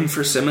gives room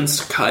for Simmons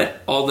to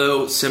cut.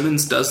 Although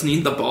Simmons does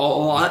need the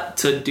ball a lot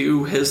to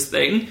do his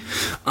thing,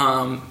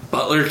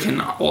 Butler can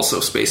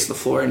also space the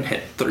floor and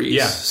hit threes.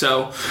 Yeah.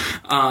 So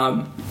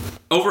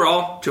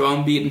overall, Joel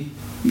Embiid,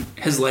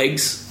 his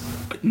legs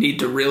need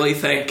to really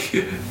thank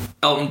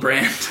Elton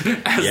Brand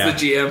as the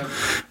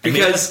GM.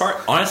 Because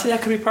honestly,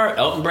 that could be part.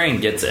 Elton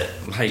Brand gets it.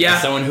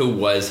 Someone who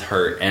was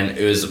hurt and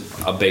it was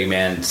a big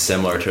man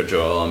similar to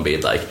Joel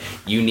Embiid. Like,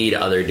 you need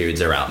other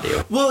dudes around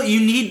you. Well, you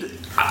need,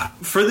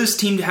 for this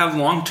team to have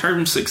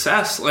long-term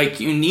success,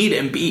 you need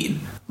Embiid.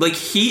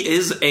 He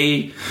is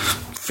a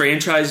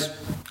franchise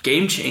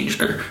game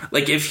changer.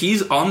 If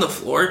he's on the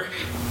floor,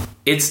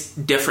 it's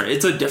different.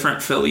 It's a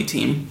different Philly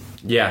team.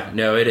 Yeah,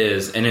 no, it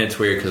is. And it's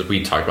weird because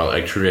we talk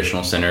about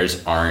traditional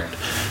centers aren't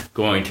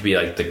going to be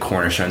the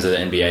cornerstones of the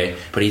NBA,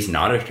 but he's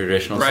not a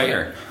traditional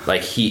center.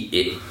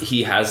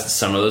 He has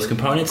some of those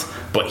components,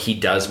 but he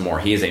does more.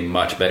 He is a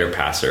much better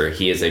passer.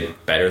 He is a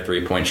better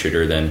three-point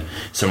shooter than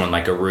someone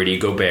like a Rudy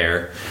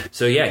Gobert.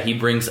 So yeah, he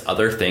brings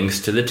other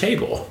things to the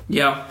table.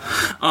 Yeah.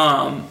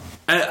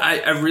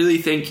 I really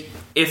think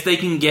if they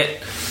can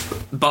get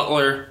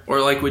Butler,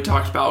 or like we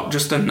talked about,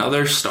 just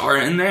another star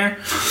in there,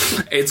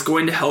 it's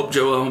going to help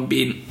Joel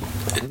Embiid.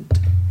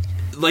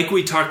 Like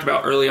we talked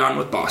about early on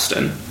with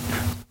Boston,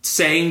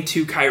 saying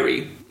to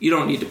Kyrie, you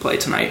don't need to play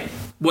tonight.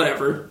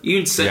 Whatever. You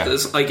can sit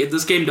this. If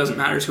this game doesn't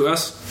matter to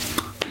us,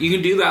 you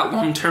can do that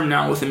long term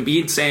now with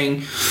Embiid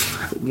saying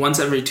once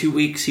every 2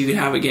 weeks you can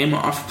have a game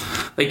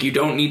off. You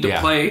don't need to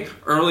play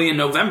early in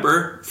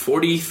November,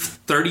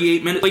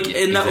 38 minutes.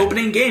 In the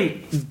opening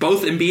game,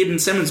 both Embiid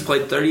and Simmons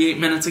played 38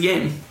 minutes a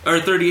game,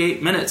 or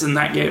 38 minutes in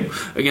that game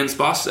against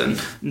Boston.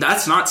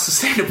 That's not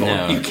sustainable.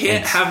 No, you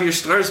can't have your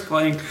stars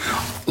playing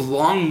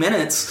long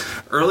minutes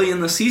early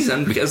in the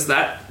season because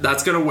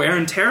that's going to wear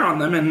and tear on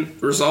them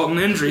and result in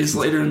injuries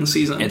later in the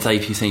season. It's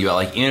if you think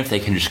about even if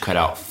they can just cut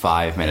out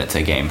 5 minutes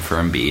a game for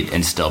Embiid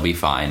and still be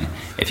fine.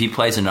 If he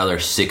plays another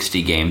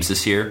 60 games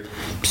this year,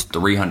 it's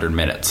 300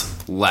 minutes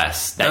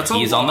less that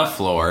he's on the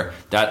floor.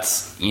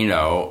 That's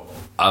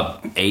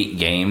 8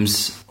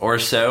 games or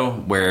so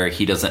where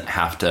he doesn't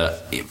have to,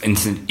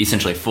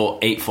 essentially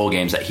 8 full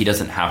games that he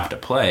doesn't have to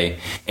play,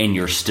 and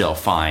you're still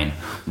fine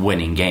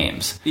winning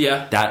games.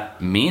 Yeah,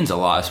 that means a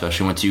lot,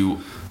 especially once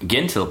you get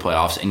into the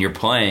playoffs and you're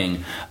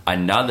playing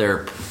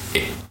another,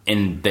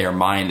 in their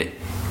mind,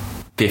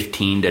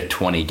 15 to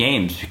 20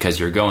 games because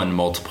you're going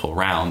multiple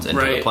rounds into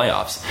the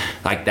playoffs.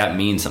 That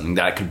means something.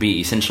 That could be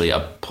essentially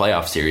a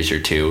playoff series or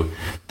two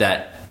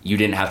that you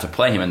didn't have to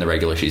play him in the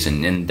regular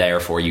season, and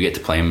therefore you get to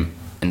play him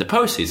in the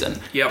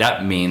postseason. Yep.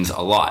 That means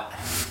a lot.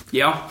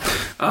 Yeah.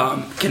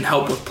 Can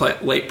help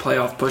with late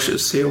playoff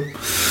pushes too.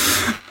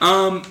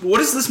 What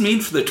does this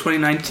mean for the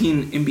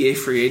 2019 NBA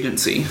free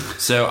agency?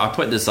 So I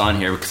put this on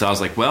here because I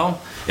was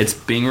it's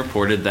being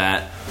reported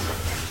that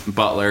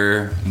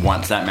Butler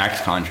wants that max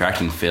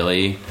contract, and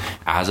Philly,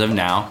 as of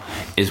now,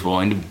 is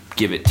willing to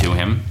give it to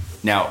him.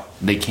 Now,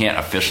 they can't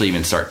officially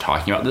even start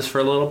talking about this for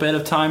a little bit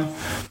of time,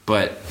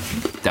 but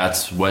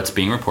that's what's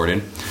being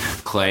reported.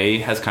 Clay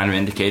has kind of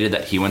indicated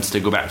that he wants to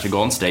go back to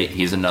Golden State.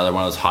 He's another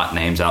one of those hot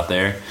names out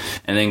there.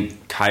 And then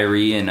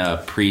Kyrie, in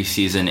a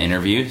preseason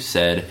interview,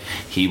 said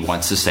he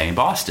wants to stay in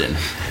Boston.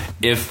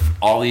 If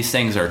all these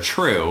things are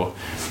true,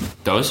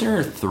 those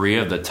are 3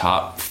 of the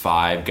top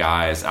 5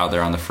 guys out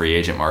there on the free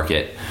agent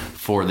market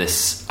for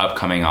this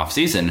upcoming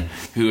offseason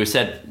who has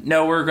said,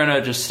 no, we're going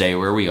to just stay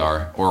where we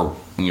are, or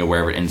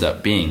wherever it ends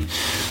up being.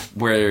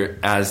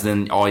 Whereas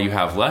then all you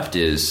have left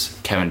is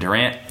Kevin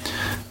Durant,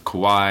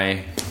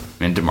 Kawhi,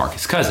 and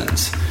DeMarcus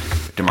Cousins.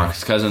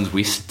 DeMarcus Cousins,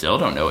 we still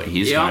don't know what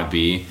he's going to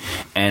be,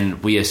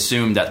 and we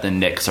assume that the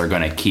Knicks are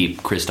going to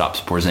keep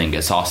Kristaps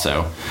Porzingis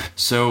also.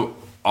 So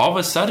all of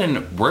a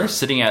sudden, we're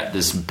sitting at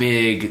this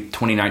big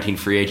 2019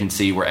 free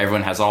agency where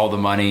everyone has all the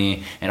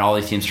money and all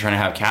these teams are trying to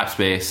have cap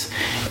space,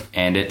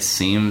 and it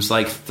seems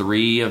like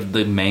 3 of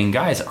the main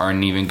guys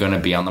aren't even going to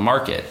be on the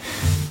market.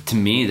 To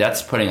me,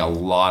 that's putting a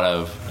lot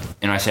of,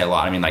 and when I say a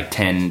lot, I mean like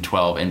 10,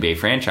 12 NBA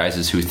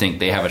franchises who think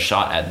they have a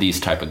shot at these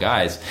type of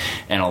guys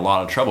in a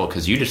lot of trouble,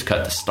 because you just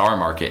cut the star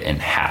market in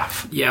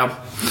half. Yeah.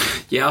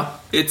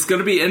 It's going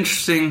to be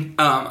interesting.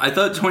 I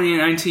thought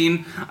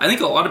 2019, I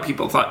think a lot of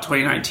people thought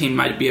 2019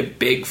 might be a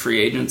big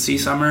free agency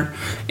summer,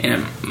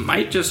 and it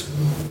might just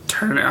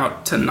turn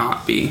out to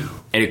not be.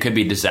 And it could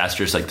be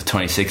disastrous like the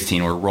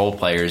 2016 where role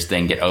players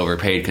then get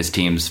overpaid because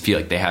teams feel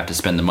like they have to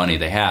spend the money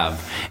they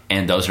have.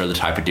 And those are the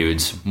type of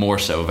dudes more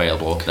so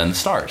available than the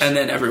stars. And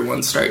then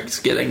everyone starts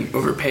getting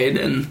overpaid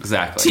and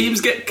exactly.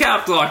 Teams get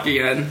cap locked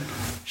again.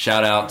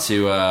 Shout out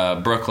to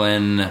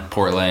Brooklyn,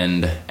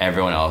 Portland,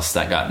 everyone else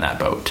that got in that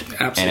boat.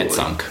 Absolutely. And it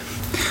sunk.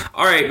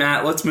 All right,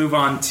 Matt, let's move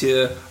on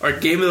to our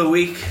game of the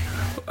week.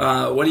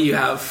 What do you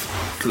have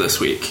for this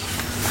week?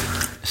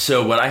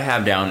 So what I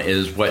have down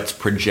is what's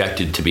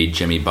projected to be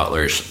Jimmy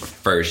Butler's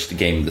first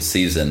game of the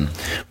season,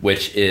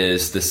 which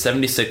is the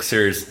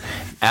 76ers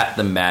at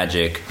the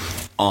Magic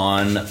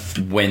on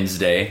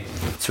Wednesday.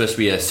 It's supposed to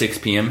be a 6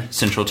 p.m.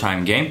 Central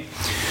Time game.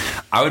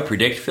 I would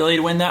predict Philly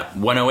to win that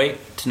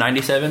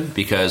 108-97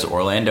 because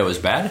Orlando is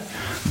bad.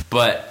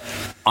 But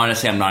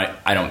honestly,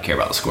 I don't care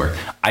about the score.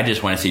 I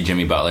just want to see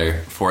Jimmy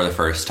Butler for the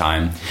first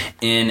time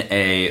in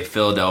a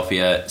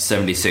Philadelphia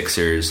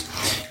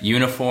 76ers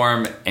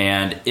uniform.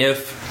 And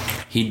if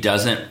he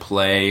doesn't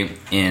play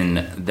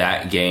in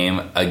that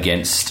game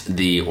against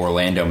the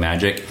Orlando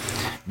Magic,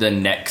 the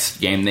next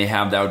game they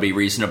have that would be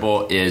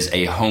reasonable is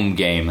a home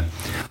game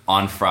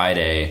on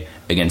Friday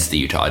against the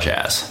Utah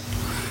Jazz.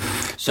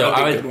 So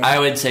I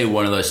would say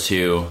one of those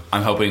two.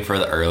 I'm hoping for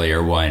the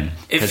earlier one,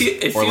 because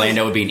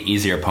Orlando would be an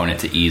easier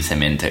opponent to ease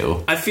him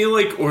into. I feel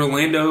like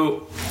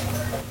Orlando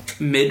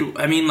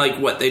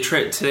they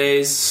trade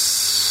today's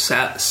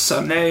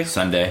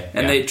Sunday,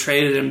 and they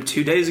traded him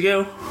 2 days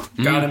ago.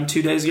 Got him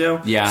 2 days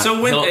ago. Yeah,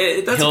 so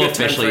he'll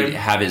officially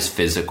have his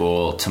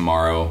physical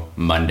tomorrow,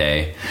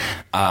 Monday.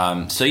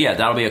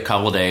 That'll be a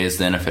couple days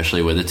then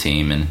officially with the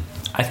team, and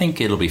I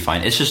think it'll be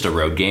fine. It's just a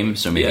road game,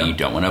 so maybe you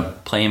don't want to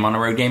play him on a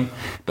road game,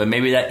 but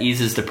maybe that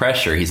eases the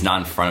pressure. He's not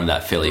in front of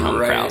that Philly home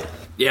crowd.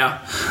 Yeah.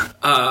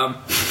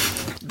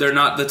 They're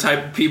not the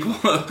type of people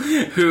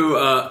who,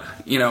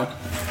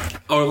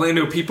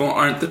 Orlando people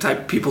aren't the type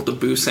of people to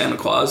boo Santa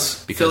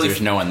Claus. Because there's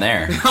no one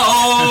there.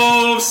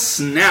 Oh,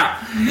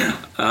 snap.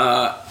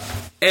 I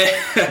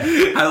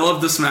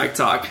love the smack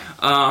talk.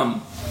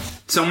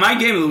 So my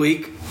game of the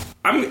week,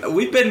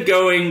 we've been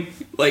going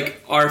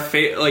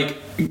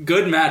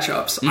good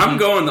matchups. Mm-hmm. I'm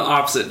going the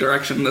opposite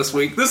direction this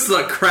week. This is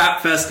a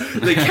crap fest.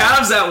 The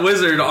Cavs at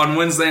Wizard on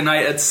Wednesday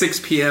night at 6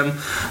 p.m.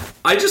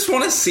 I just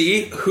want to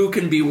see who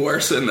can be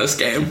worse in this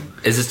game.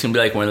 Is this going to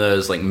be like one of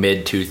those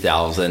mid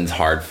 2000s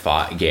hard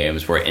fought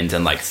games where it ends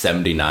in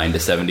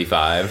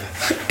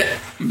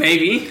 79-75?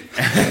 Maybe.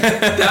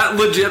 That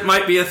legit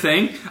might be a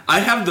thing. I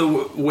have the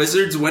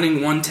Wizards winning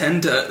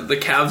 110 to the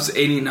Cavs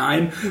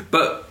 89,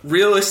 but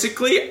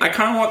realistically, I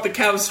kind of want the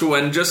Cavs to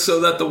win just so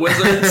that the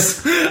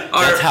Wizards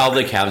are... That's how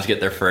the Cavs get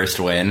their first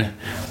win.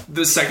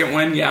 The second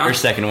win, yeah. Or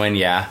second win,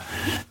 yeah,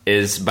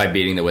 is by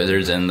beating the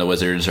Wizards, and the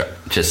Wizards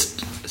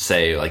just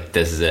say,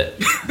 this is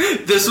it.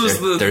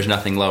 There's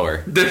nothing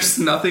lower. There's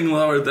nothing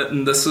lower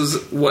than this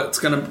is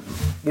what's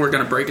we're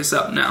gonna break us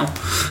up now.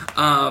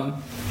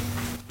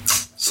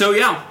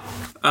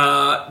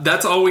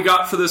 That's all we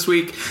got for this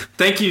week.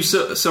 Thank you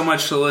so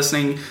much for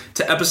listening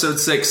to episode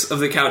 6 of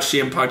the Couch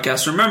GM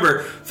podcast.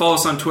 Remember, follow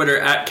us on Twitter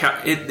at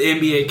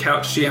NBA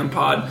Couch GM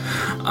Pod,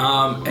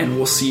 and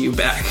we'll see you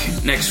back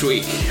next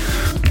week.